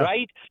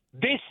 right?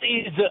 This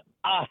is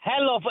a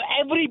hell of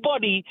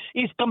everybody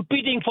is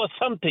competing for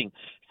something.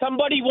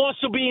 Somebody wants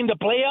to be in the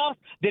playoffs.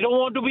 They don't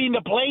want to be in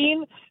the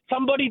play-in.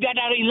 Somebody that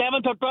are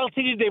 11th or 12th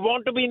seed, they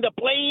want to be in the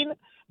play-in.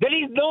 There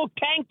is no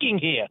tanking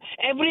here.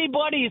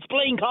 Everybody is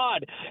playing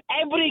hard.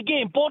 Every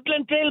game,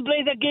 Portland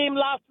Trailblazer game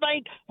last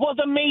night was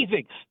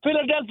amazing.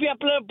 Philadelphia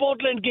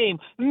Portland game,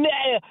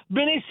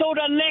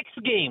 Minnesota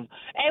next game.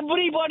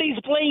 Everybody is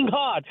playing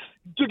hard.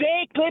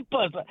 Today,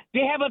 Clippers,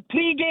 they have a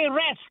 3-day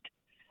rest.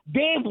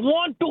 They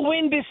want to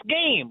win this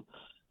game.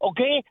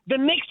 Okay, the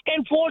Knicks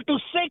can fall to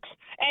 6,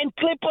 and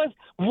Clippers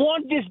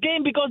want this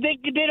game because they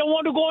don't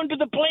want to go into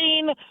the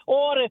play-in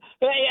or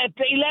at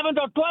the 11th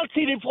or 12th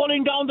seed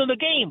falling down to the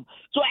game.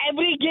 So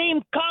every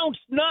game counts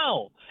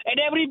now, and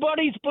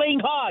everybody's playing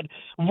hard.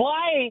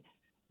 Why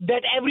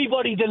that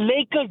everybody? The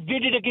Lakers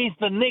did it against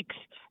the Knicks.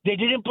 They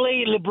didn't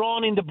play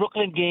LeBron in the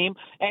Brooklyn game,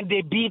 and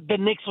they beat the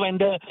Knicks when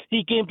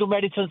he came to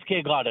Madison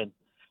Square Garden.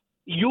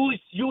 You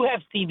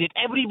have seen it.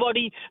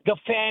 Everybody, the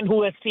fan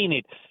who has seen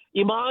it.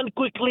 Iman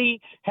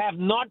quickly have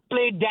not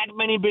played that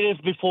many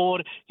minutes before.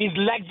 His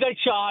legs are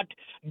shot.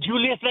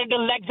 Julius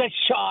Randle legs are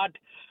shot.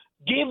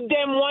 Give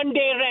them 1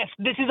 day rest.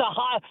 This is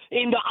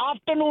in the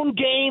afternoon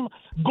game.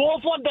 Go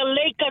for the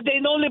Lakers.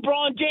 They know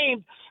LeBron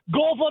James.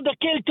 Go for the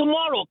kill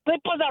tomorrow.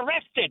 Clippers are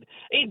rested.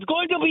 It's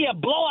going to be a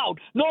blowout.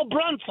 No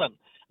Brunson.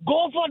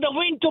 Go for the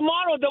win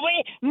tomorrow, the way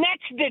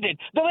Nets did it,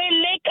 the way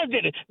Lakers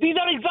did it. These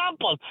are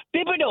examples.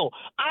 Thibodeau,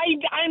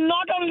 I'm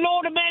not on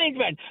load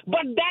management,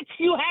 but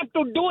you have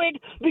to do it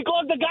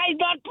because the guy's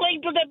not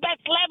playing to the best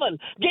level.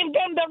 Give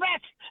them the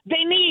rest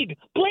they need,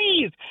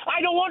 please.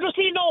 I don't want to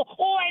see no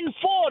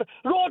 0-4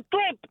 road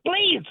trip,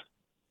 please.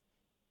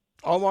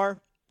 Omar,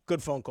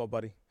 good phone call,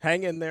 buddy.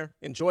 Hang in there.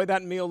 Enjoy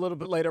that meal a little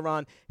bit later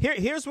on.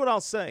 Here's what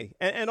I'll say,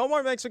 and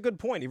Omar makes a good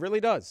point. He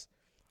really does.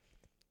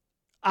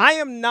 I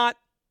am not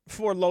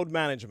for load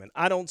management.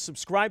 I don't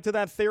subscribe to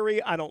that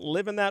theory. I don't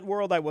live in that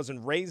world. I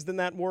wasn't raised in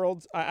that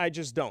world. I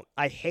just don't.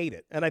 I hate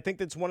it. And I think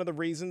that's one of the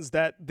reasons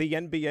that the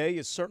NBA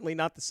is certainly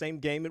not the same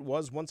game it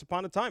was once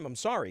upon a time. I'm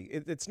sorry.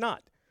 It's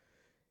not.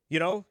 You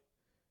know?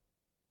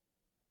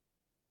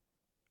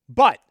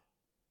 But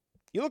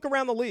you look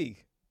around the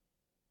league,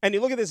 and you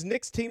look at this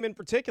Knicks team in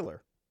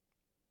particular,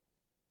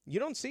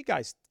 you don't see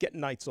guys getting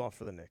nights off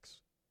for the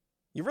Knicks.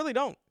 You really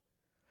don't.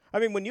 I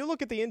mean, when you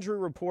look at the injury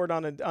report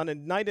on a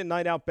night-in,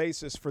 night-out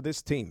basis for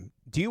this team,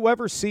 do you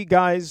ever see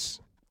guys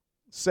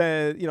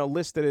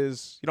listed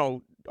as,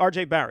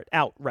 R.J. Barrett,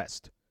 out,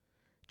 rest.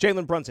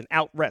 Jalen Brunson,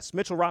 out, rest.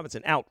 Mitchell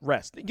Robinson, out,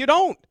 rest. You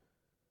don't.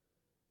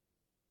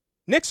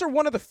 Knicks are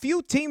one of the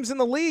few teams in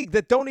the league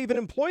that don't even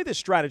employ this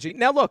strategy.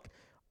 Now, look,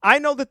 I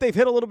know that they've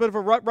hit a little bit of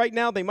a rut right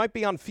now. They might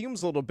be on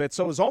fumes a little bit.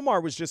 So as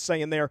Omar was just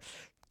saying there,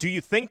 do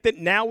you think that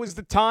now is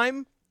the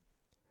time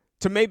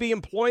to maybe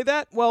employ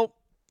that? Well,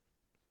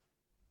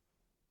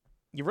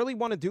 you really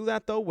want to do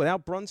that, though,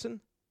 without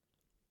Brunson?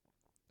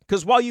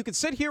 Because while you could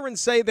sit here and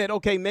say that,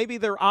 okay, maybe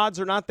their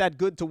odds are not that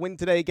good to win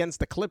today against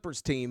the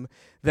Clippers team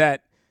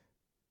that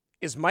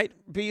might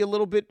be a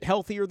little bit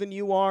healthier than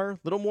you are, a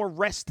little more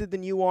rested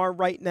than you are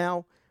right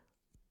now.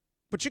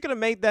 But you could have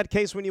made that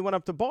case when you went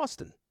up to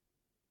Boston.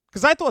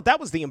 Because I thought that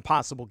was the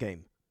impossible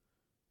game.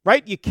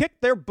 Right? You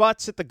kicked their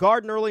butts at the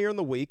Garden earlier in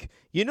the week.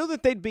 You knew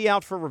that they'd be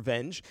out for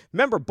revenge.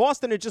 Remember,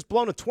 Boston had just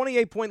blown a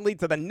 28-point lead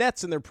to the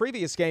Nets in their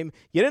previous game.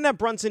 You didn't have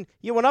Brunson.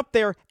 You went up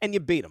there and you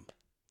beat them.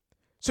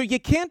 So you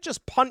can't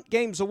just punt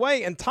games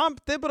away. And Tom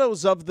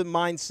Thibodeau's of the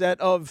mindset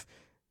of,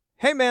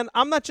 hey, man,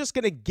 I'm not just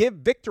going to give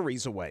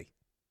victories away.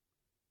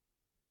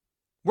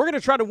 We're going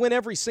to try to win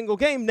every single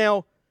game.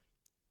 Now,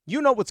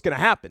 you know what's going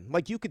to happen.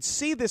 Like, you could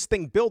see this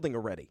thing building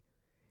already.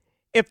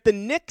 If the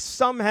Knicks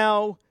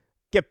somehow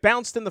get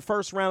bounced in the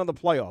first round of the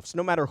playoffs,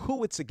 no matter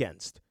who it's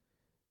against,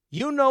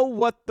 you know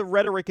what the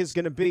rhetoric is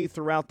going to be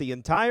throughout the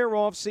entire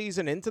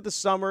offseason into the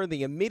summer.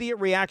 The immediate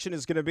reaction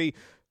is going to be,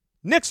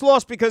 Knicks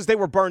lost because they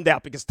were burned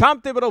out, because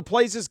Tom Thibodeau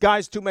plays his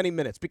guys too many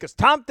minutes, because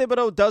Tom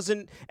Thibodeau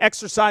doesn't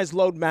exercise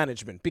load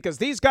management, because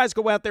these guys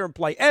go out there and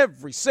play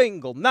every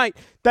single night.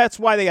 That's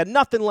why they had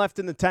nothing left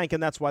in the tank,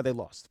 and that's why they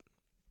lost.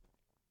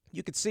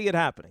 You could see it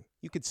happening.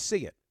 You could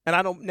see it. And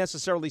I don't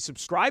necessarily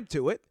subscribe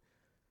to it,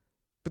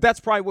 but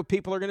that's probably what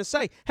people are going to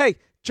say. Hey,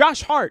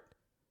 Josh Hart.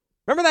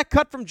 Remember that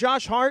cut from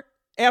Josh Hart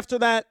after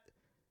that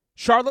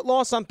Charlotte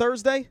loss on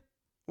Thursday?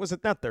 Was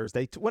it not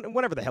Thursday?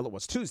 Whenever the hell it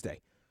was,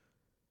 Tuesday.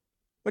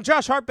 When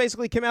Josh Hart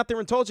basically came out there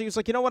and told you, he was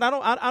like, you know what, I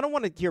don't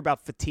want to hear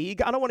about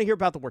fatigue. I don't want to hear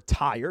about that we're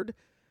tired.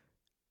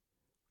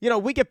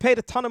 We get paid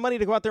a ton of money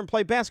to go out there and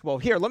play basketball.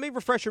 Here, let me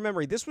refresh your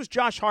memory. This was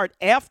Josh Hart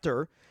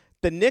after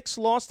the Knicks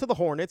lost to the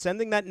Hornets,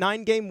 ending that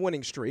 9-game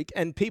winning streak,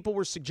 and people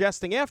were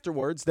suggesting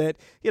afterwards that,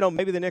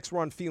 maybe the Knicks were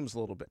on fumes a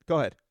little bit. Go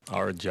ahead.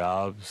 Our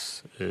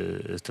jobs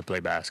is to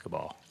play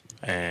basketball,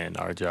 and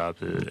our job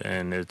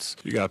is,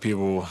 you got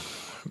people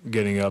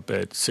getting up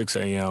at 6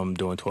 a.m.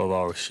 doing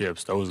 12-hour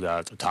shifts. Those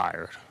guys are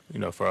tired.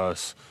 For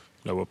us,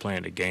 we're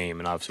playing the game,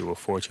 and obviously we're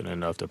fortunate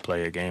enough to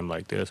play a game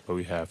like this, but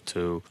we have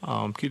to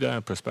keep that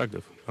in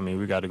perspective. I mean,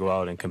 we got to go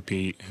out and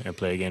compete and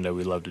play a game that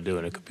we love to do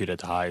and to compete at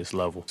the highest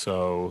level.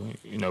 So,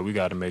 we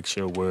got to make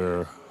sure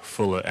we're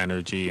full of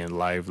energy and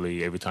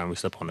lively every time we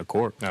step on the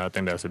court. I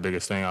think that's the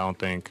biggest thing. I don't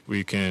think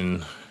we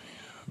can,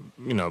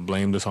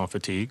 blame this on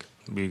fatigue.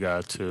 We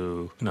got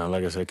to,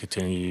 like I said,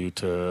 continue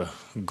to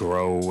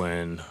grow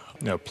and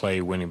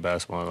play winning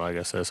basketball. Like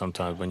I said,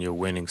 sometimes when you're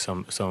winning,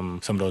 some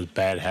of those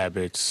bad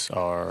habits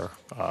are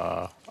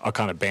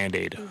kind of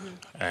Band-Aid.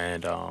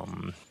 And,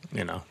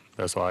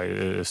 that's why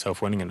it's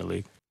tough winning in the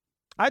league.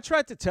 I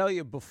tried to tell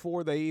you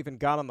before they even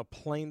got on the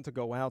plane to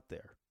go out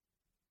there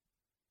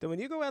that when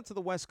you go out to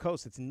the West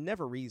Coast, it's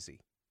never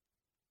easy.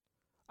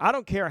 I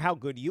don't care how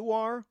good you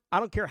are. I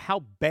don't care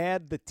how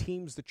bad the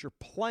teams that you're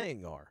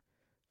playing are.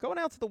 Going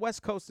out to the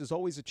West Coast is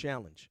always a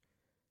challenge.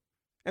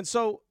 And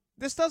so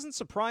this doesn't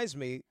surprise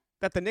me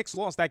that the Knicks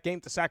lost that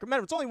game to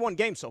Sacramento. It's only one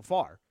game so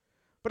far.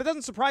 But it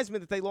doesn't surprise me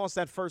that they lost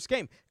that first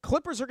game.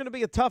 Clippers are going to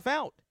be a tough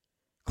out.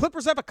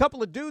 Clippers have a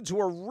couple of dudes who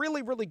are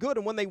really, really good,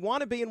 and when they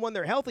want to be and when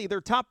they're healthy, they're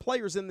top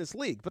players in this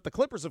league. But the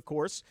Clippers, of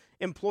course,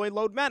 employ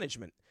load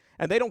management,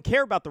 and they don't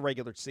care about the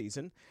regular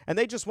season, and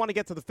they just want to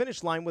get to the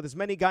finish line with as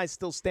many guys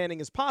still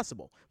standing as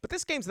possible. But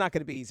this game's not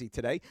going to be easy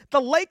today.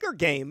 The Laker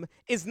game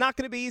is not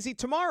going to be easy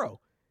tomorrow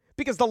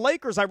because the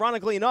Lakers,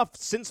 ironically enough,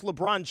 since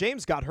LeBron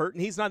James got hurt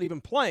and he's not even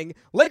playing,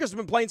 Lakers have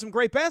been playing some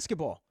great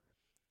basketball.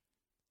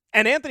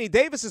 And Anthony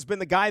Davis has been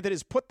the guy that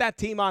has put that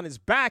team on his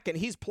back, and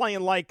he's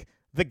playing like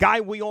the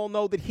guy we all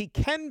know that he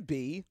can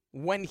be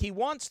when he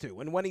wants to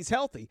and when he's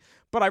healthy.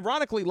 But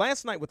ironically,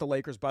 last night with the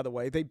Lakers, by the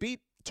way, they beat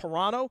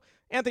Toronto.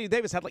 Anthony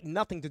Davis had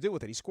nothing to do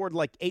with it. He scored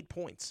 8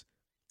 points.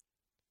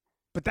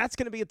 But that's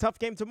going to be a tough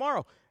game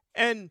tomorrow.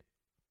 And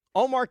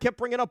Omar kept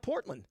bringing up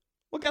Portland.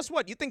 Well, guess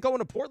what? You think going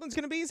to Portland's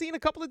going to be easy in a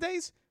couple of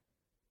days?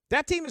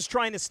 That team is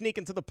trying to sneak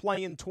into the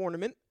play-in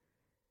tournament.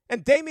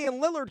 And Damian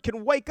Lillard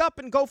can wake up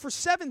and go for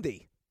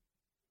 70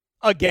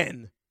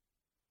 again.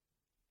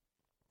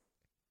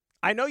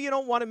 I know you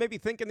don't want to maybe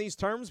think in these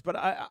terms, but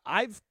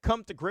I've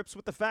come to grips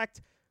with the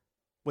fact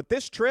with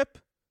this trip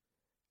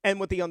and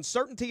with the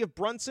uncertainty of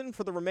Brunson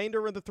for the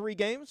remainder of the 3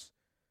 games,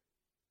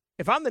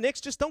 if I'm the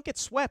Knicks, just don't get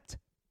swept.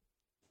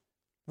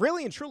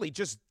 Really and truly,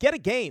 just get a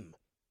game.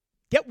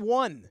 Get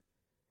one.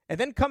 And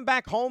then come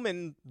back home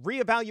and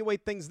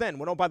reevaluate things then.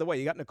 Well, oh, by the way,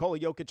 you got Nikola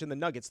Jokic and the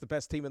Nuggets, the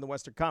best team in the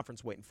Western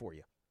Conference, waiting for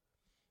you.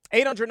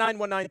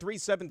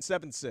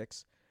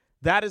 800-919-3776.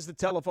 That is the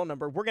telephone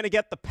number. We're going to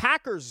get the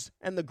Packers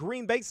and the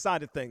Green Bay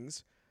side of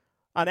things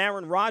on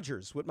Aaron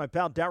Rodgers with my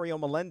pal Dario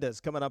Melendez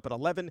coming up at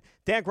 11.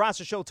 Dan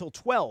Grassa Show till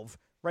 12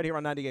 right here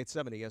on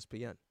 98.7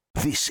 ESPN.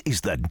 This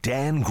is the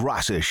Dan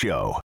Grassa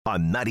Show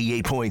on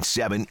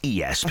 98.7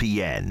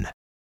 ESPN.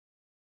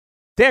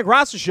 Dan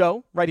Grassa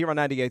Show right here on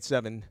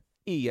 98.7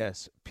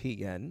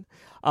 ESPN.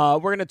 We're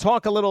going to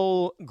talk a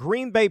little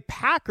Green Bay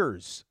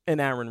Packers and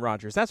Aaron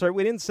Rodgers. That's right.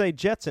 We didn't say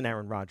Jets and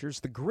Aaron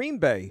Rodgers. The Green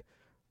Bay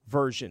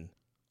version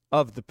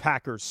of the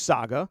Packers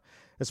saga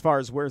as far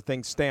as where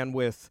things stand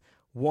with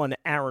one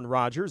Aaron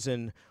Rodgers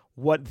and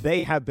what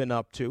they have been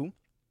up to.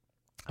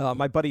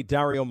 My buddy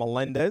Dario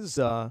Melendez,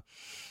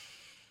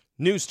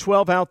 News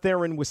 12 out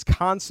there in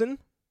Wisconsin,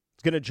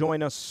 is going to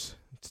join us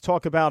to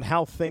talk about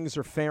how things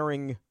are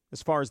faring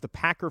as far as the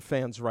Packer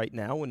fans right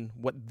now and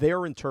what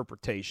their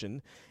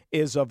interpretation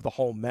is of the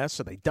whole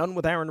mess. Are they done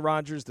with Aaron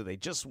Rodgers? Do they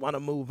just want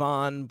to move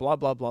on? Blah,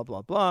 blah, blah,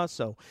 blah, blah.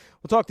 So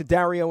we'll talk to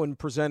Dario and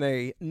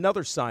present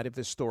another side of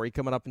this story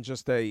coming up in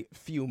just a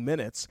few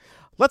minutes.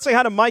 Let's say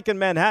hi to Mike in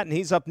Manhattan.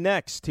 He's up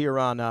next here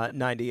on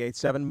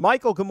 98.7.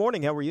 Michael, good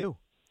morning. How are you?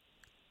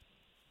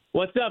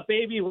 What's up,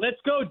 baby? Let's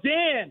go,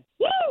 Dan.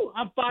 Woo!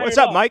 I'm fired up. What's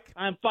up, Mike?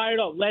 I'm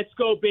fired up. Let's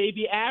go,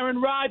 baby. Aaron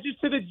Rodgers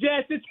to the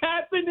Jets. It's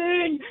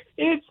happening.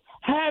 It's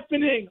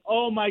happening.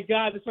 Oh, my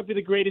God. This might be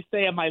the greatest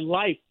day of my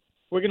life.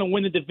 We're going to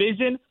win the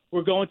division.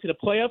 We're going to the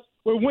playoffs.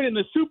 We're winning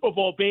the Super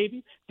Bowl,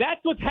 baby. That's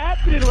what's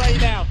happening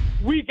right now.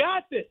 We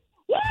got this.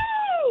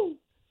 Woo!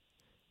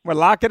 We're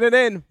locking it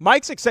in.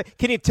 Mike's excited.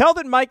 Can you tell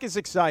that Mike is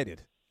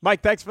excited?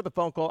 Mike, thanks for the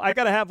phone call. I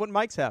got to have what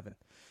Mike's having.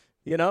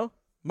 You know?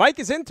 Mike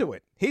is into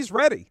it. He's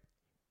ready.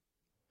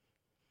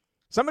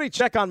 Somebody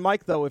check on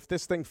Mike, though, if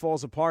this thing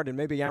falls apart and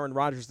maybe Aaron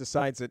Rodgers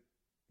decides that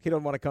he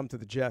don't want to come to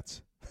the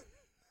Jets.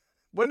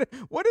 Wouldn't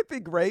it be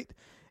great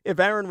if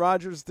Aaron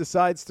Rodgers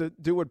decides to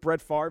do what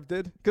Brett Favre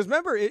did? Because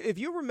remember, if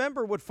you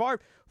remember what Favre,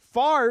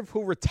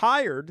 who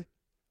retired,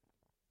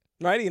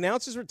 right? He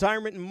announced his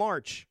retirement in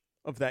March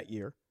of that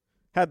year,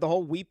 had the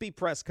whole weepy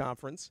press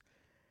conference.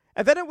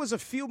 And then it was a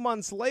few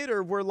months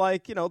later where,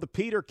 the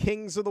Peter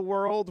Kings of the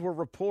world were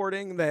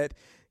reporting that,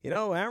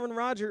 Aaron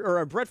Rodgers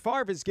or Brett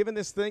Favre has given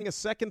this thing a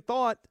second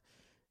thought.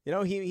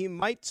 He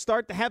might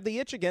start to have the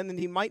itch again, and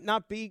he might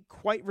not be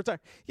quite retired.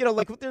 There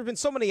have been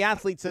so many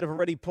athletes that have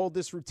already pulled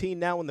this routine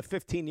now in the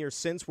 15 years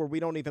since where we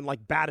don't even,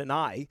 bat an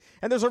eye.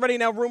 And there's already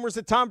now rumors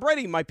that Tom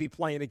Brady might be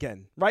playing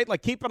again, right?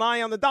 Keep an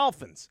eye on the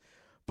Dolphins.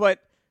 But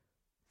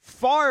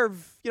Favre,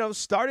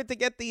 started to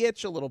get the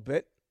itch a little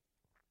bit.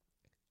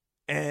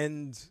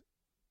 And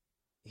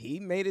he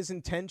made his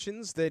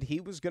intentions that he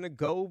was going to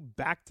go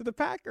back to the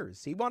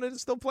Packers. He wanted to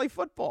still play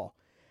football.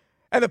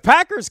 And the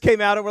Packers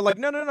came out and were like,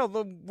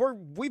 no,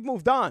 we've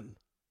moved on.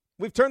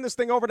 We've turned this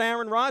thing over to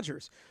Aaron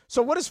Rodgers.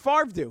 So what does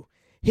Favre do?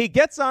 He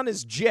gets on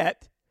his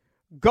jet,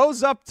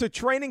 goes up to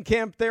training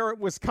camp there at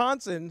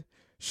Wisconsin,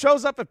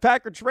 shows up at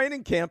Packer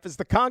training camp as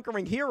the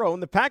conquering hero,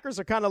 and the Packers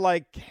are kind of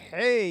like,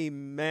 hey,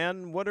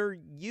 man, what are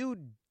you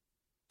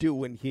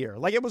doing here?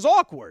 Like, it was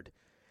awkward.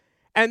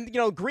 And,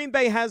 Green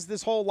Bay has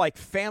this whole,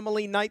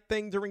 family night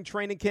thing during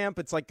training camp.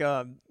 It's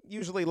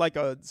usually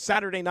a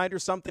Saturday night or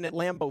something at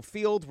Lambeau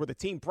Field where the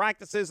team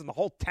practices and the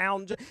whole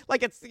town,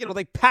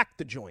 they pack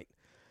the joint.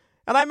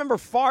 And I remember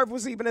Favre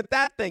was even at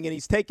that thing, and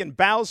he's taking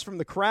bows from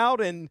the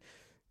crowd, and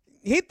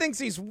he thinks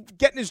he's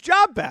getting his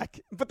job back.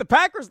 But the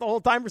Packers the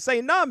whole time were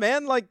saying, nah,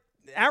 man,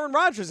 Aaron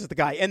Rodgers is the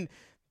guy. And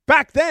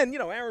back then,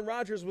 Aaron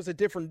Rodgers was a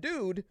different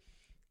dude.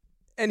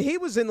 And he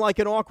was in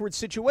an awkward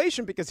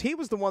situation because he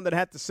was the one that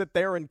had to sit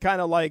there and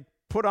kind of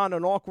put on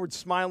an awkward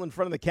smile in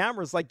front of the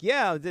cameras.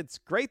 Yeah, it's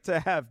great to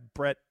have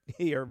Brett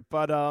here,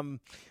 but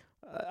I'm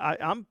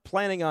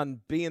planning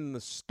on being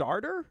the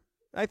starter,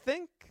 I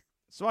think.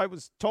 So I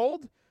was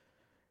told.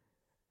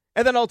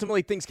 And then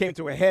ultimately things came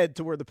to a head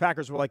to where the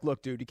Packers were like,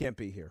 look, dude, you can't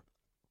be here.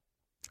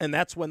 And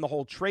that's when the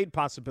whole trade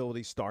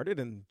possibility started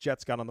and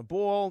Jets got on the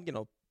ball.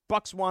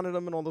 Bucks wanted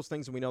him and all those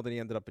things, and we know that he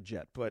ended up a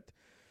Jet. But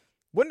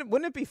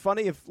wouldn't it be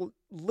funny if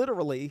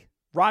literally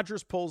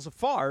Rodgers pulls a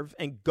Favre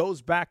and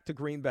goes back to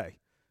Green Bay,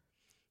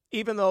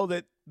 even though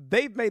that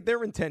they've made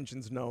their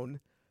intentions known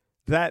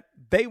that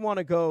they want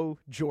to go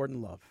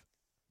Jordan Love?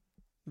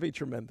 It'd be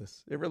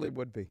tremendous. It really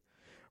would be.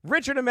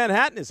 Richard in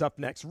Manhattan is up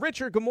next.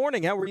 Richard, good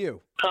morning. How are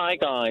you? Hi,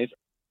 guys.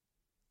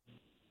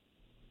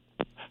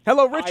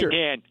 Hello, Richard. Hi,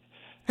 Dan.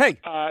 Hey.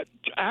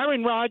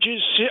 Aaron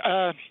Rodgers,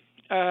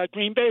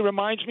 Green Bay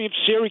reminds me of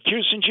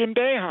Syracuse and Jim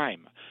Boeheim.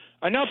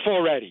 Enough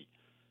already.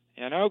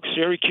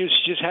 Syracuse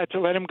just had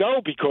to let him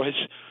go because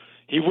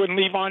he wouldn't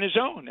leave on his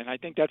own. And I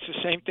think that's the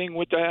same thing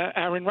with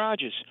Aaron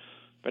Rodgers.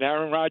 But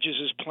Aaron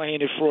Rodgers is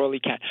playing it for all he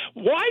can.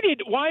 Why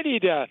did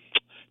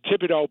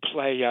Thibodeau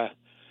play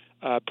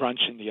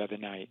Brunson the other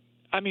night?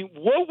 I mean,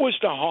 what was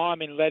the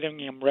harm in letting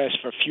him rest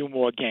for a few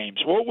more games?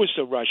 What was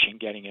the rush in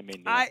getting him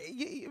in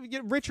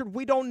there? Richard,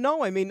 we don't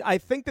know. I mean, I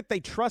think that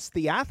they trust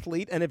the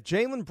athlete, and if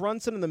Jalen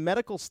Brunson and the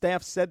medical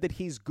staff said that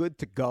he's good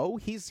to go,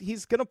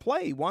 he's going to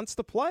play. He wants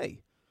to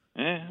play.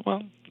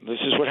 Well, this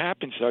is what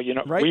happens, though.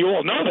 Right? We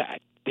all know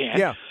that, Dan.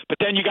 Yeah. But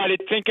then you got to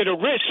think of the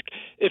risk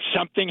if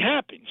something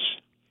happens.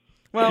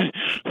 Well,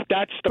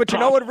 that's the but problem. You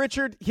know what,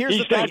 Richard? Here's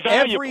the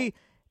thing.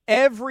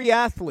 Every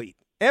athlete,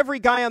 every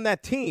guy on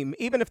that team,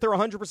 even if they're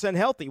 100%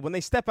 healthy, when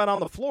they step out on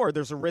the floor,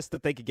 there's a risk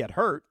that they could get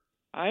hurt.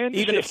 I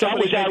understand. Even if that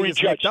was Aaron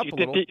Judge,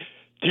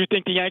 do you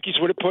think the Yankees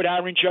would have put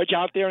Aaron Judge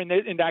out there in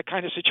that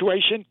kind of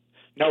situation?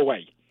 No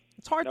way.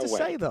 It's hard to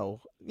say, though.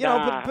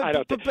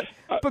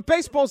 But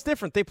baseball's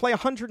different. They play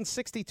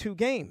 162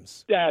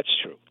 games. That's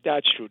true.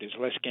 There's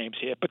less games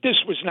here. But this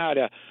was not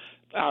a –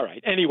 all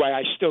right. Anyway,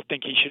 I still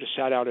think he should have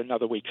sat out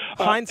another week.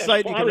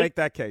 Hindsight, you can make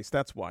that case.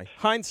 That's why.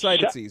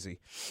 Hindsight, it's easy.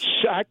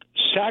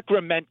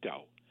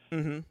 Sacramento,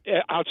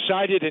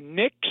 outside of the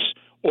Knicks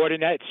or the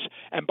Nets.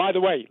 And by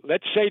the way,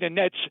 let's say the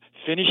Nets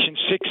finish in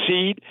 6th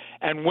seed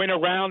and win a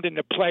round in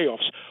the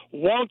playoffs.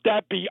 Won't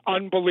that be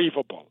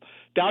unbelievable?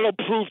 That'll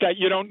prove that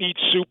you don't need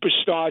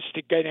superstars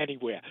to get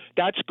anywhere.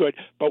 That's good.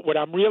 But what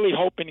I'm really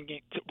hoping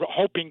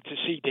to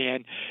see,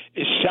 Dan,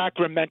 is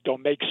Sacramento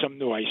make some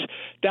noise.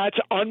 That's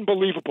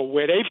unbelievable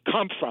where they've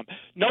come from.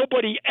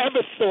 Nobody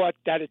ever thought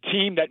that a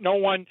team that no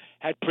one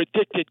had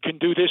predicted can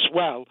do this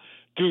well.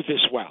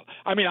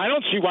 I mean, I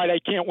don't see why they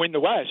can't win the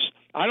West.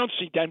 I don't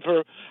see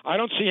Denver. I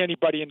don't see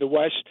anybody in the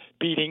West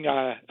beating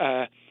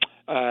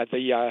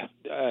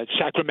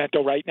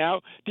Sacramento right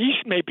now. These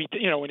may be,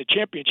 in a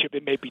championship,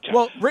 it may be tough.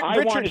 Well,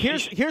 Richard,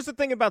 here's the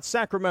thing about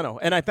Sacramento,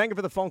 and I thank you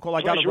for the phone call.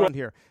 I got to run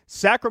here.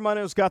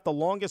 Sacramento's got the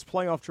longest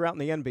playoff drought in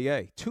the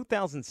NBA,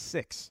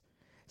 2006.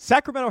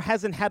 Sacramento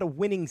hasn't had a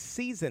winning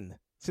season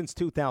since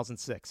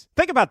 2006.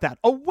 Think about that,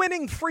 a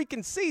winning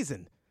freaking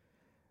season.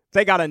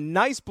 They got a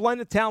nice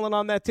blend of talent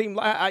on that team.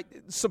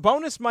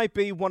 Sabonis might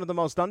be one of the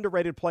most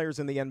underrated players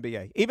in the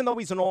NBA. Even though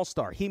he's an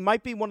all-star, he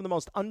might be one of the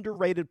most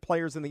underrated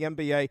players in the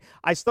NBA.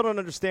 I still don't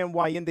understand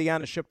why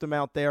Indiana shipped him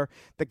out there.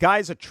 The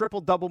guy's a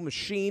triple-double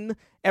machine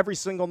every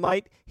single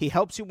night. He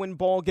helps you win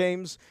ball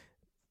games.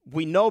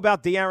 We know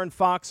about De'Aaron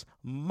Fox.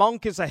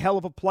 Monk is a hell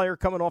of a player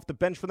coming off the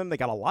bench for them. They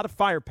got a lot of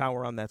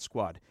firepower on that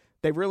squad.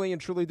 They really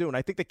and truly do. And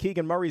I think that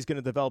Keegan Murray is going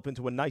to develop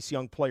into a nice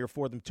young player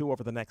for them, too,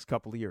 over the next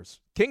couple of years.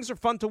 Kings are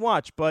fun to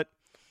watch, but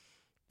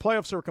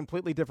playoffs are a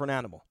completely different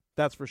animal.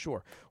 That's for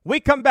sure. We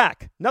come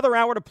back. Another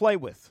hour to play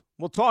with.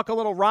 We'll talk a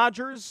little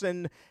Rodgers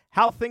and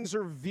how things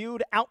are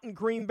viewed out in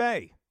Green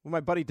Bay with my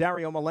buddy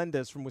Dario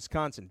Melendez from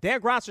Wisconsin. Dan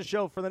Grassa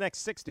Show for the next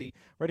 60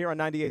 right here on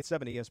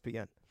 98.7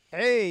 ESPN.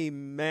 Hey,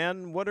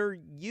 man, what are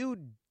you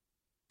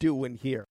doing here?